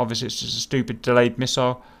fired that. Obviously, it's just a stupid delayed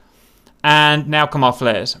missile. And now come our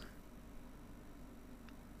flares.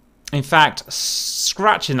 In fact,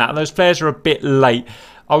 scratching that, those flares are a bit late.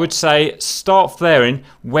 I would say start flaring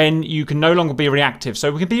when you can no longer be reactive.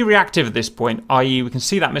 So we can be reactive at this point, i.e. we can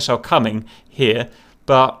see that missile coming here,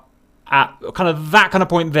 but at kind of that kind of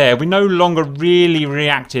point there, we're no longer really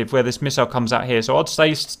reactive where this missile comes out here. So I'd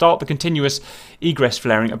say start the continuous egress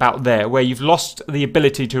flaring about there, where you've lost the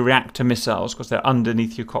ability to react to missiles because they're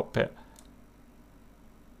underneath your cockpit.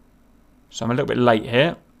 So I'm a little bit late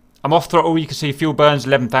here. I'm off throttle. You can see fuel burns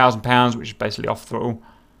 11,000 pounds, which is basically off throttle.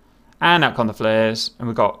 And out come the flares. And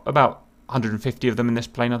we've got about 150 of them in this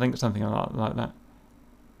plane, I think, something like that.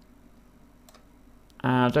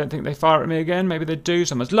 I don't think they fire at me again. Maybe they do.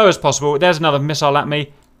 So I'm as low as possible. There's another missile at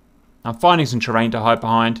me. I'm finding some terrain to hide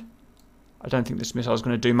behind. I don't think this missile is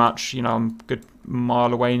going to do much. You know, I'm a good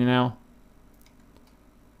mile away now.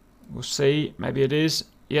 We'll see. Maybe it is.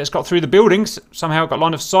 Yeah, it's got through the buildings. Somehow got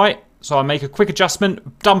line of sight. So I make a quick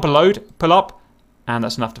adjustment, dump a load, pull up, and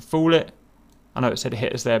that's enough to fool it. I know it said it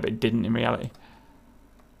hit us there, but it didn't in reality.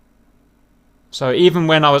 So even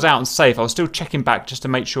when I was out and safe, I was still checking back just to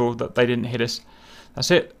make sure that they didn't hit us. That's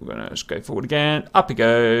it. We're going to just go forward again. Up it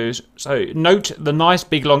goes. So note the nice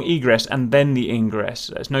big long egress and then the ingress.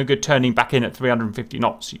 It's no good turning back in at 350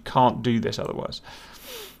 knots. You can't do this otherwise.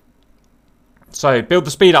 So build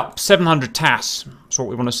the speed up. 700 TAS. That's what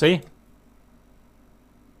we want to see.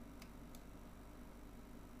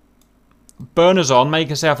 Burners on, make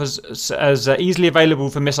yourself as easily available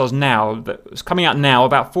for missiles now. It's coming out now,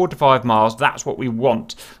 about 4 to 5 miles. That's what we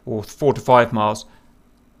want, or 4 to 5 miles.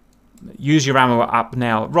 Use your ammo up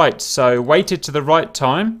now. Right, so weighted to the right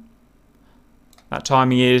time. That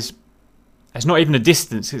timing is, it's not even a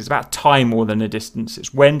distance, it's about time more than a distance.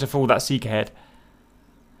 It's when to fall that seeker head.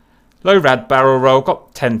 Low rad barrel roll,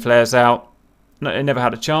 got 10 flares out. No, it never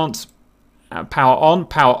had a chance. Power on,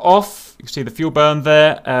 power off. You can see the fuel burn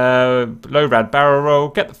there. Low rad barrel roll.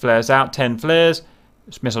 Get the flares out. 10 flares.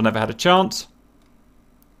 This missile never had a chance.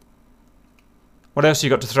 What else you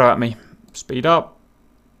got to throw at me? Speed up.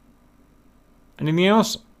 Anything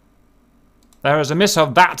else? There is a missile.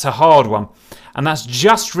 That's a hard one. And that's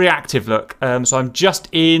just reactive, look. So I'm just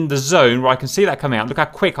in the zone where I can see that coming out. Look how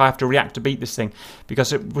quick I have to react to beat this thing.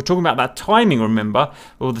 Because we're talking about that timing, remember?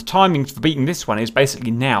 Well, the timing for beating this one is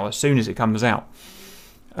basically now, as soon as it comes out.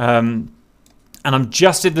 And I'm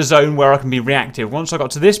just in the zone where I can be reactive. Once I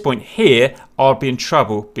got to this point here, I'll be in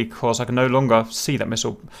trouble because I can no longer see that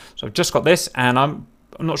missile. So I've just got this, and I'm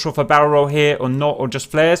not sure if I barrel roll here or not, or just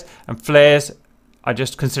flares. And flares, I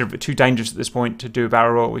just consider it too dangerous at this point to do a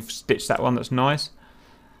barrel roll. We've stitched that one, that's nice.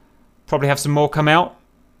 Probably have some more come out.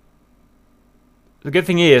 The good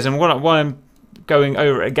thing is, and what I'm going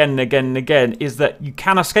over it again and again and again, is that you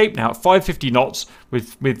can escape now at 550 knots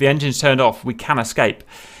with the engines turned off. We can escape.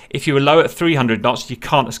 If you were low at 300 knots, you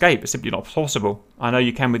can't escape. It's simply not possible. I know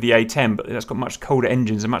you can with the A10, but that's got much colder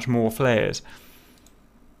engines and much more flares.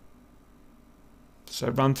 So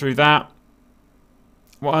run through that.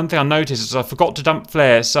 One thing I noticed is I forgot to dump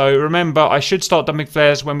flares. So remember, I should start dumping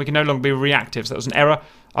flares when we can no longer be reactive. So that was an error.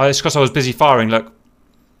 It's because I was busy firing, look.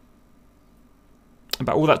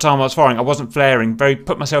 But all that time I was firing, I wasn't flaring.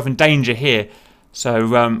 Put myself in danger here.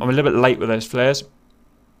 So I'm a little bit late with those flares.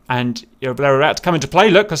 And they're about to come into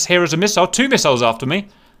play, look, because here is a missile. 2 missiles after me.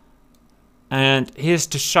 And here's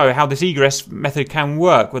to show how this egress method can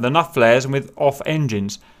work with enough flares and with off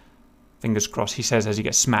engines. Fingers crossed, he says as he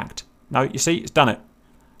gets smacked. No, you see, it's done it.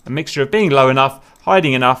 A mixture of being low enough,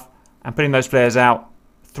 hiding enough, and putting those flares out.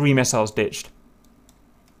 3 missiles ditched.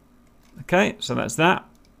 Okay, so that's that.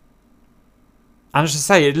 And as I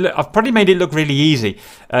say, I've probably made it look really easy.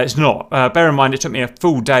 It's not. Bear in mind, it took me a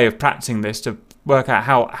full day of practicing this to work out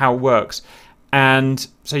how it works. And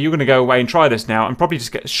so you're going to go away and try this now and probably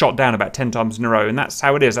just get shot down about 10 times in a row. And that's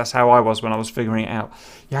how it is. That's how I was when I was figuring it out.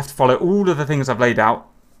 You have to follow all of the things I've laid out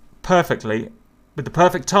perfectly with the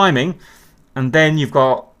perfect timing. And then you've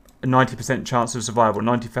got a 90% chance of survival,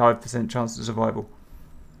 95% chance of survival.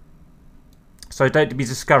 So don't be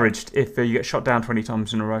discouraged if you get shot down 20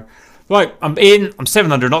 times in a row. Right, I'm in. I'm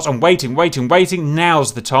 700 knots. I'm waiting.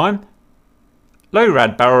 Now's the time. Low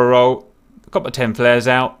rad barrel roll. Got my 10 flares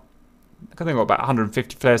out. I think I've got about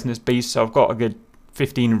 150 flares in this beast, so I've got a good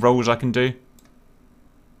 15 rolls I can do.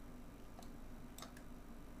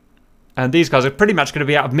 And these guys are pretty much going to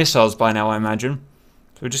be out of missiles by now, I imagine.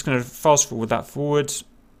 So we're just going to fast forward that forwards.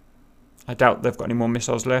 I doubt they've got any more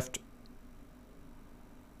missiles left.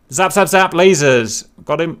 Zap, zap, zap, lasers.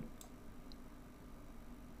 Got him.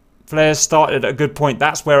 Flares started at a good point.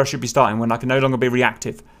 That's where I should be starting, when I can no longer be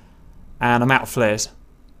reactive. And I'm out of flares.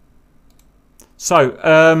 So,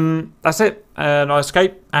 that's it. I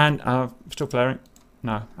escape, and still flaring.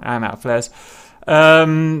 No, I am out of flares.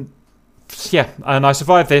 Yeah, and I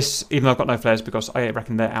survived this, even though I've got no flares, because I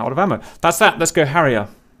reckon they're out of ammo. That's that. Let's go Harrier.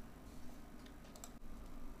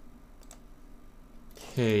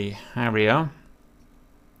 Okay, Harrier.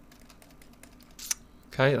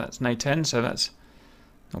 Okay, that's an A10, so that's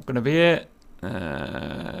not going to be it.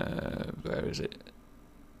 Where is it?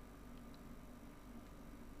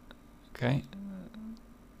 Okay,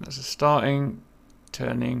 that's a starting,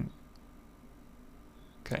 turning.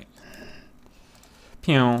 Okay.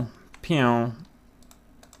 Pew, pew,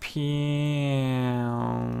 pew.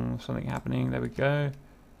 Something happening. There we go.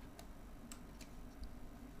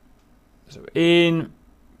 So in.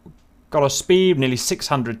 Got our speed, nearly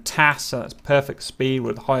 600 TAS, so that's perfect speed. We're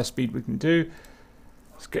at the highest speed we can do.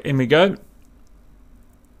 Let's get in we go.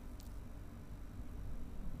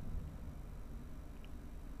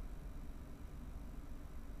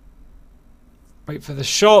 Wait for the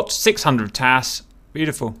shot, 600 TAS.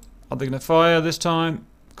 Beautiful. Are they going to fire this time?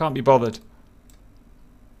 Can't be bothered.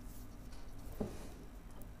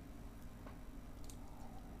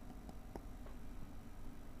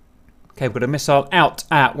 Okay, we've got a missile out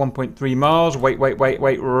at 1.3 miles. Wait.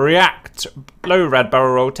 React. Low rad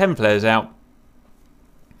barrel roll. 10 flares out.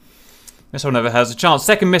 Missile never has a chance.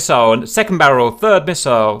 Second missile. Second barrel. Third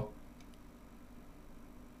missile.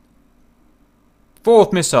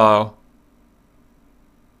 Fourth missile.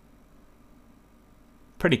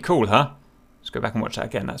 Pretty cool, huh? Let's go back and watch that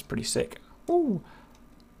again. That's pretty sick. Ooh.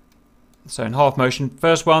 So in half motion.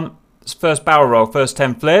 First one. First barrel roll. First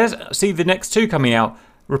 10 flares. See the next two coming out.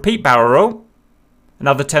 Repeat barrel roll,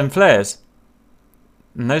 another 10 flares.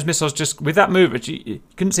 And those missiles just, with that move, you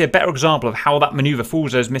couldn't see a better example of how that maneuver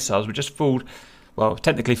fools those missiles. We just fooled, well,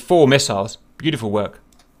 technically 4 missiles. Beautiful work.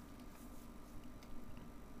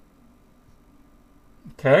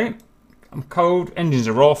 Okay, I'm cold, engines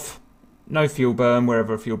are off. No fuel burn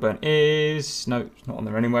wherever a fuel burn is. No, it's not on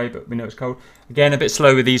there anyway, but we know it's cold. Again, a bit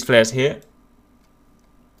slow with these flares here.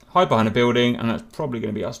 Hide behind a building, and that's probably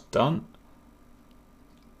going to be us done.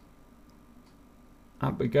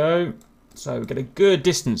 Up we go. So we get a good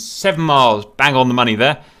distance, 7 miles, bang on the money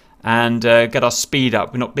there, and get our speed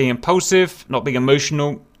up. We're not being impulsive, not being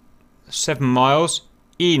emotional. 7 miles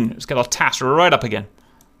in. Let's get our TAS right up again.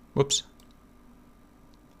 Whoops.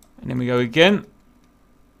 And then we go again.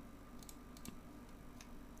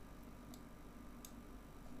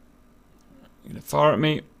 You're gonna fire at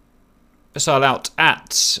me. Missile out at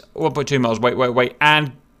 1.2 miles. Wait,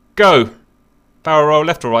 and go. Barrel roll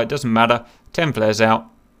left or right, doesn't matter. 10 flares out.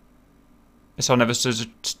 Missile never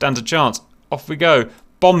stands a chance. Off we go.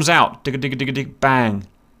 Bombs out. Dig, bang.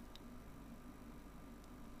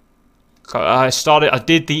 I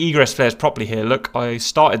did the egress flares properly here. Look, I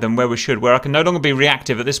started them where we should. Where I can no longer be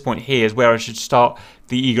reactive at this point here is where I should start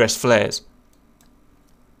the egress flares.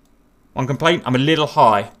 One complaint, I'm a little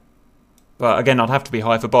high. But again, I'd have to be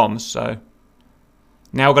high for bombs, so.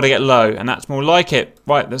 Now we've got to get low, and that's more like it.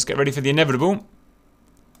 Right, let's get ready for the inevitable.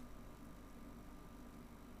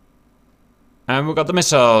 And we've got the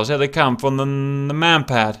missiles. Here they come from the man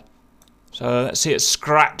pad. So let's see it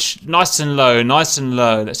scratch. Nice and low, nice and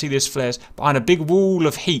low. Let's see these flares behind a big wall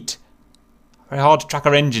of heat. Very hard to track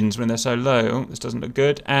our engines when they're so low. Oh, this doesn't look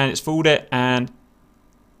good. And it's fooled it. And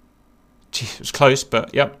gee, it was close,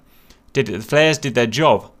 but yep. Did it. The flares did their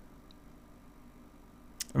job.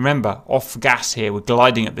 Remember, off gas here. We're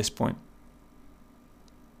gliding at this point.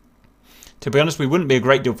 To be honest, we wouldn't be a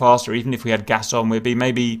great deal faster even if we had gas on. We'd be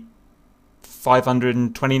maybe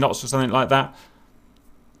 520 knots or something like that.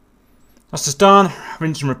 That's just done.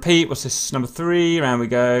 Rinse and repeat. What's this? Number 3. Around we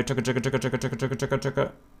go.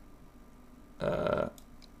 Chugga.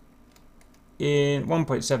 In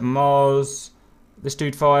 1.7 miles. This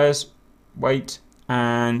dude fires. Wait.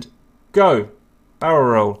 And go. Barrel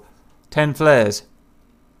roll. 10 flares.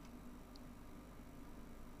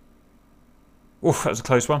 Oof, that was a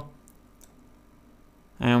close one.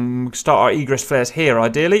 And we'll start our egress flares here,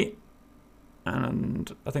 ideally.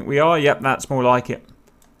 And I think we are. Yep, that's more like it.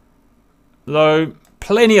 Low.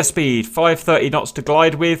 Plenty of speed. 530 knots to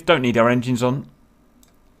glide with. Don't need our engines on.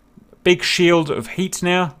 Big shield of heat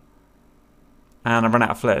now. And I've run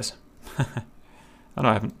out of flares. Oh no,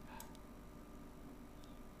 I haven't.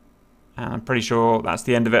 And I'm pretty sure that's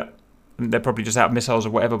the end of it. They're probably just out of missiles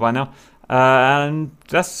or whatever by now. And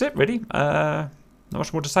that's it, really. Not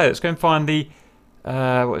much more to say. Let's go and find the...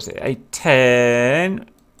 what is it? A10.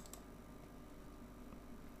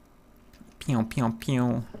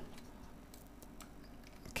 Pew.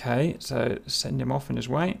 Okay, so send him off in his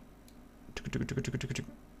way.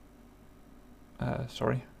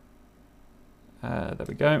 Sorry. There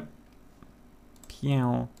we go.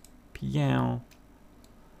 Pew, pew.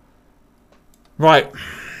 Right,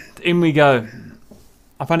 in we go.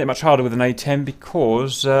 I find it much harder with an A10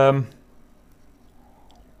 because I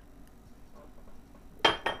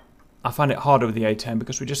find it harder with the A10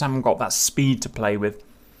 because we just haven't got that speed to play with.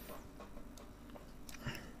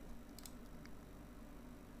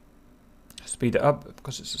 Speed it up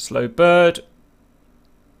because it's a slow bird.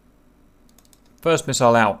 First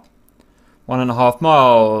missile out. 1.5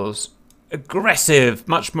 miles. Aggressive.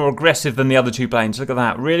 Much more aggressive than the other two planes. Look at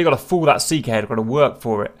that. Really got to fool that seeker head. Got to work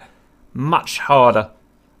for it. Much harder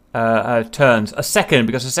turns. A second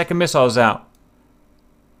because the second missile's out.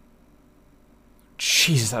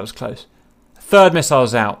 Jesus, that was close. Third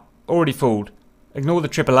missile's out. Already fooled. Ignore the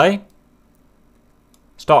AAA.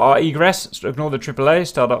 Start our egress. Ignore the AAA.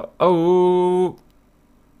 Start our... Oh.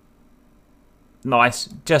 Nice.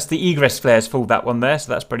 Just the egress flares fooled that one there,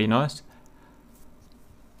 so that's pretty nice.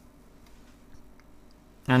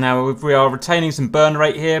 And now we are retaining some burn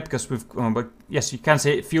rate here because we've... yes, you can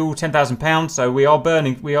see it. Fuel, 10,000 pounds. So we are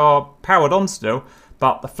burning. We are powered on still.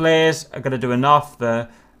 But the flares are going to do enough. The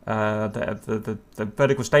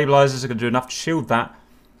vertical stabilizers are going to do enough to shield that,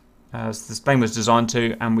 as this plane was designed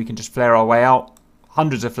to, and we can just flare our way out.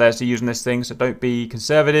 Hundreds of flares to use on this thing, so don't be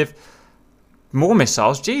conservative. More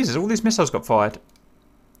missiles, Jesus! All these missiles got fired.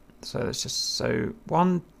 So let's just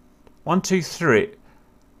one, two, three,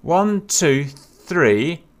 1, 2,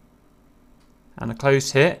 3, and a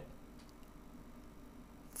close hit.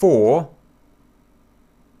 4,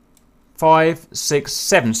 5, 6,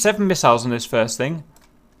 7. 7 missiles on this first thing.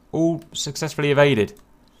 All successfully evaded.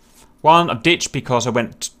 1, a ditch because I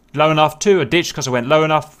went low enough. 2, a ditch because I went low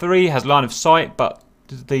enough. 3, has line of sight, but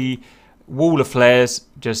the wall of flares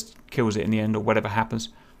just kills it in the end, or whatever happens.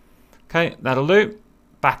 Okay, that'll do.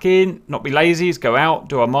 Back in, not be lazy, go out,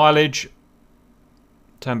 do our mileage.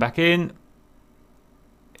 Turn back in.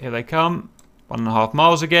 Here they come. 1.5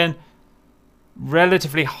 miles again.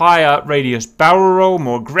 Relatively higher radius barrel roll,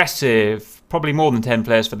 more aggressive. Probably more than 10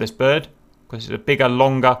 flares for this bird, because it's a bigger,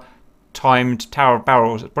 longer, timed tower of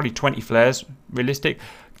barrels. It's probably 20 flares, realistic.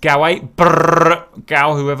 Gow 8, brrr,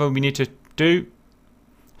 gow whoever we need to do.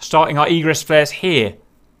 Starting our egress flares here.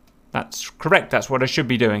 That's correct, that's what I should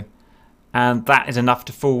be doing. And that is enough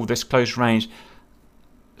to fool this close range.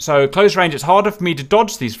 So close range, it's harder for me to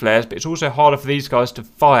dodge these flares, but it's also harder for these guys to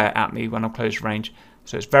fire at me when I'm close range.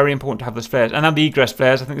 So it's very important to have those flares. And now the egress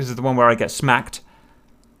flares, I think this is the one where I get smacked.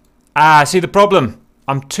 Ah, see the problem?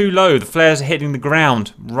 I'm too low, the flares are hitting the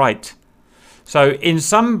ground. Right. So in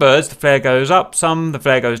some birds, the flare goes up, some the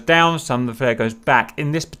flare goes down, some the flare goes back.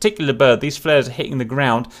 In this particular bird, these flares are hitting the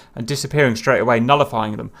ground and disappearing straight away,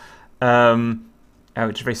 nullifying them.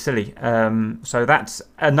 Which is very silly. So that's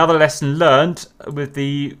another lesson learned with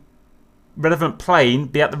the relevant plane,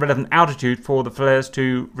 be at the relevant altitude for the flares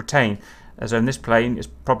to retain. So in this plane, it's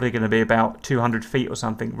probably going to be about 200 feet or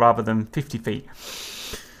something rather than 50 feet.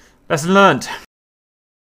 Lesson learned.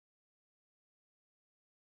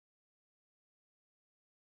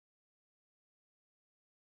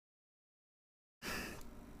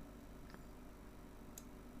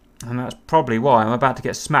 And that's probably why I'm about to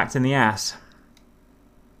get smacked in the ass.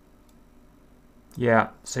 Yeah,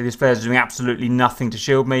 so these flares are doing absolutely nothing to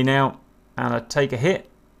shield me now. And I take a hit.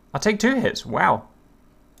 I take 2 hits. Wow.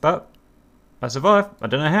 But I survive. I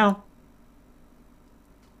don't know how.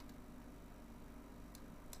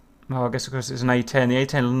 Oh, I guess because it's an A10. The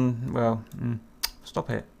A10, well, stop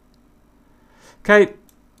it. Okay,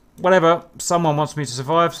 whatever. Someone wants me to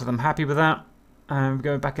survive, so I'm happy with that. And we're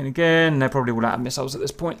going back in again. They're probably all out of missiles at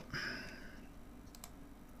this point.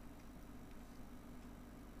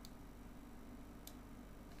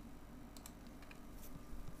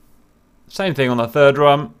 Same thing on the third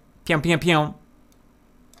run. Pium, pium, pium.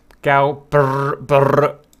 Gow, brr,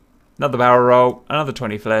 brr. Another barrel roll. Another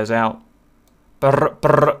 20 flares out. Brr,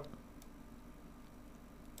 brr.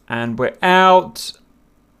 And we're out.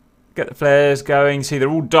 Get the flares going. See, they're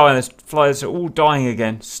all dying. The flares are all dying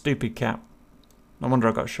again. Stupid cap. No wonder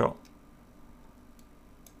I got shot.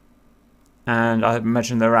 And I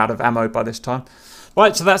imagine they're out of ammo by this time.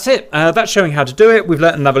 Right, so that's it. That's showing how to do it. We've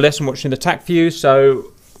learnt another lesson watching the Tacview.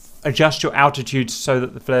 So adjust your altitude so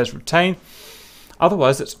that the flares retain.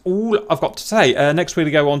 Otherwise, that's all I've got to say. Next we're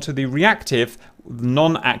going to go on to the reactive,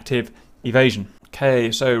 non-active evasion.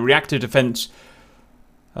 Okay, so reactive defense.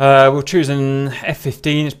 We'll choose an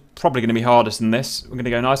F-15. It's probably going to be hardest than this. We're going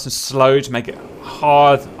to go nice and slow to make it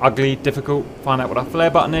hard, ugly, difficult. Find out what our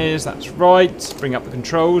flare button is. That's right. Bring up the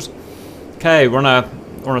controls. Okay, we're on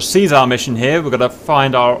a Caesar mission here. We've got to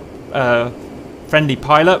find our friendly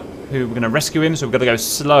pilot. who we're going to rescue him, so we've got to go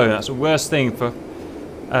slow. That's the worst thing for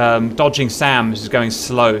dodging SAMs, is going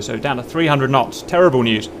slow. So down to 300 knots. Terrible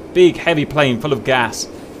news. Big, heavy plane full of gas.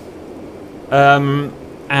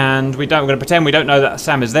 And we're going to pretend we don't know that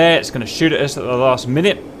SAM is there. It's going to shoot at us at the last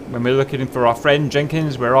minute when we're looking for our friend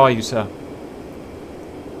Jenkins. Where are you, sir?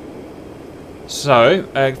 So,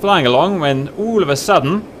 flying along, when all of a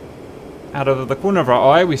sudden, out of the corner of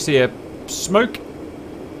our eye, we see a smoke.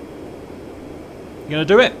 You gonna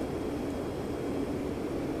do it?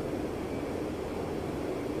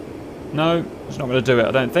 No, he's not gonna do it,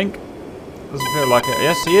 I don't think. Doesn't feel like it.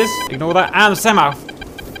 Yes, he is. Ignore that. And SAM out.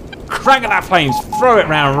 Crank at that plane. Throw it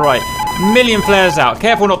round right. Million flares out.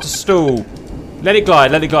 Careful not to stall. Let it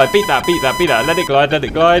glide, let it glide. Beat that, beat that, beat that. Let it glide, let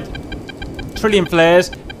it glide. Trillion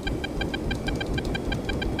flares.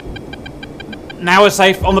 Now we're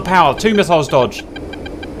safe on the power. 2 missiles dodge.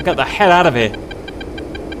 Get the hell out of here.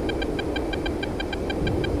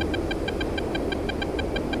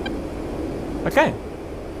 Okay.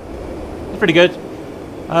 That's pretty good.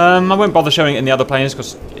 I won't bother showing it in the other planes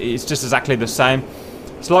because it's just exactly the same.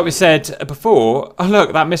 So like we said before, oh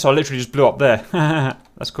look, that missile literally just blew up there.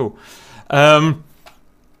 That's cool.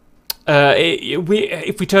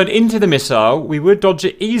 If we turn into the missile, we would dodge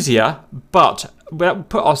it easier, but we'll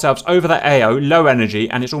put ourselves over that AO, low energy,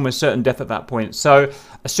 and it's almost certain death at that point. So,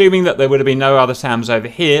 assuming that there would have been no other SAMs over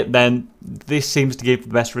here, then this seems to give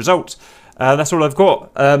the best results. That's all I've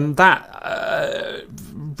got. That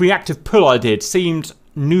reactive pull I did seemed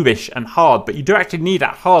noobish and hard, but you do actually need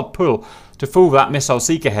that hard pull to fool that missile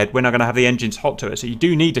seeker head when I'm going to have the engines hot to it. So you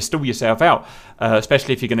do need to stall yourself out,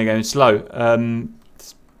 especially if you're going to go in slow.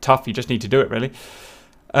 It's tough, you just need to do it really.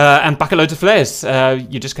 And bucket loads of flares.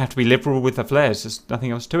 You just have to be liberal with the flares. There's nothing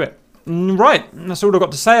else to it. Right, that's all I've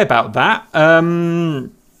got to say about that.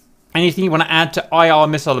 Anything you want to add to IR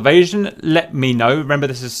missile evasion, let me know. Remember,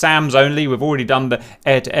 this is SAMs only. We've already done the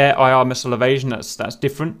air-to-air IR missile evasion. That's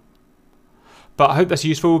different. But I hope that's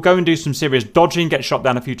useful. Go and do some serious dodging, get shot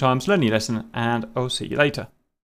down a few times, learn your lesson, and I'll see you later.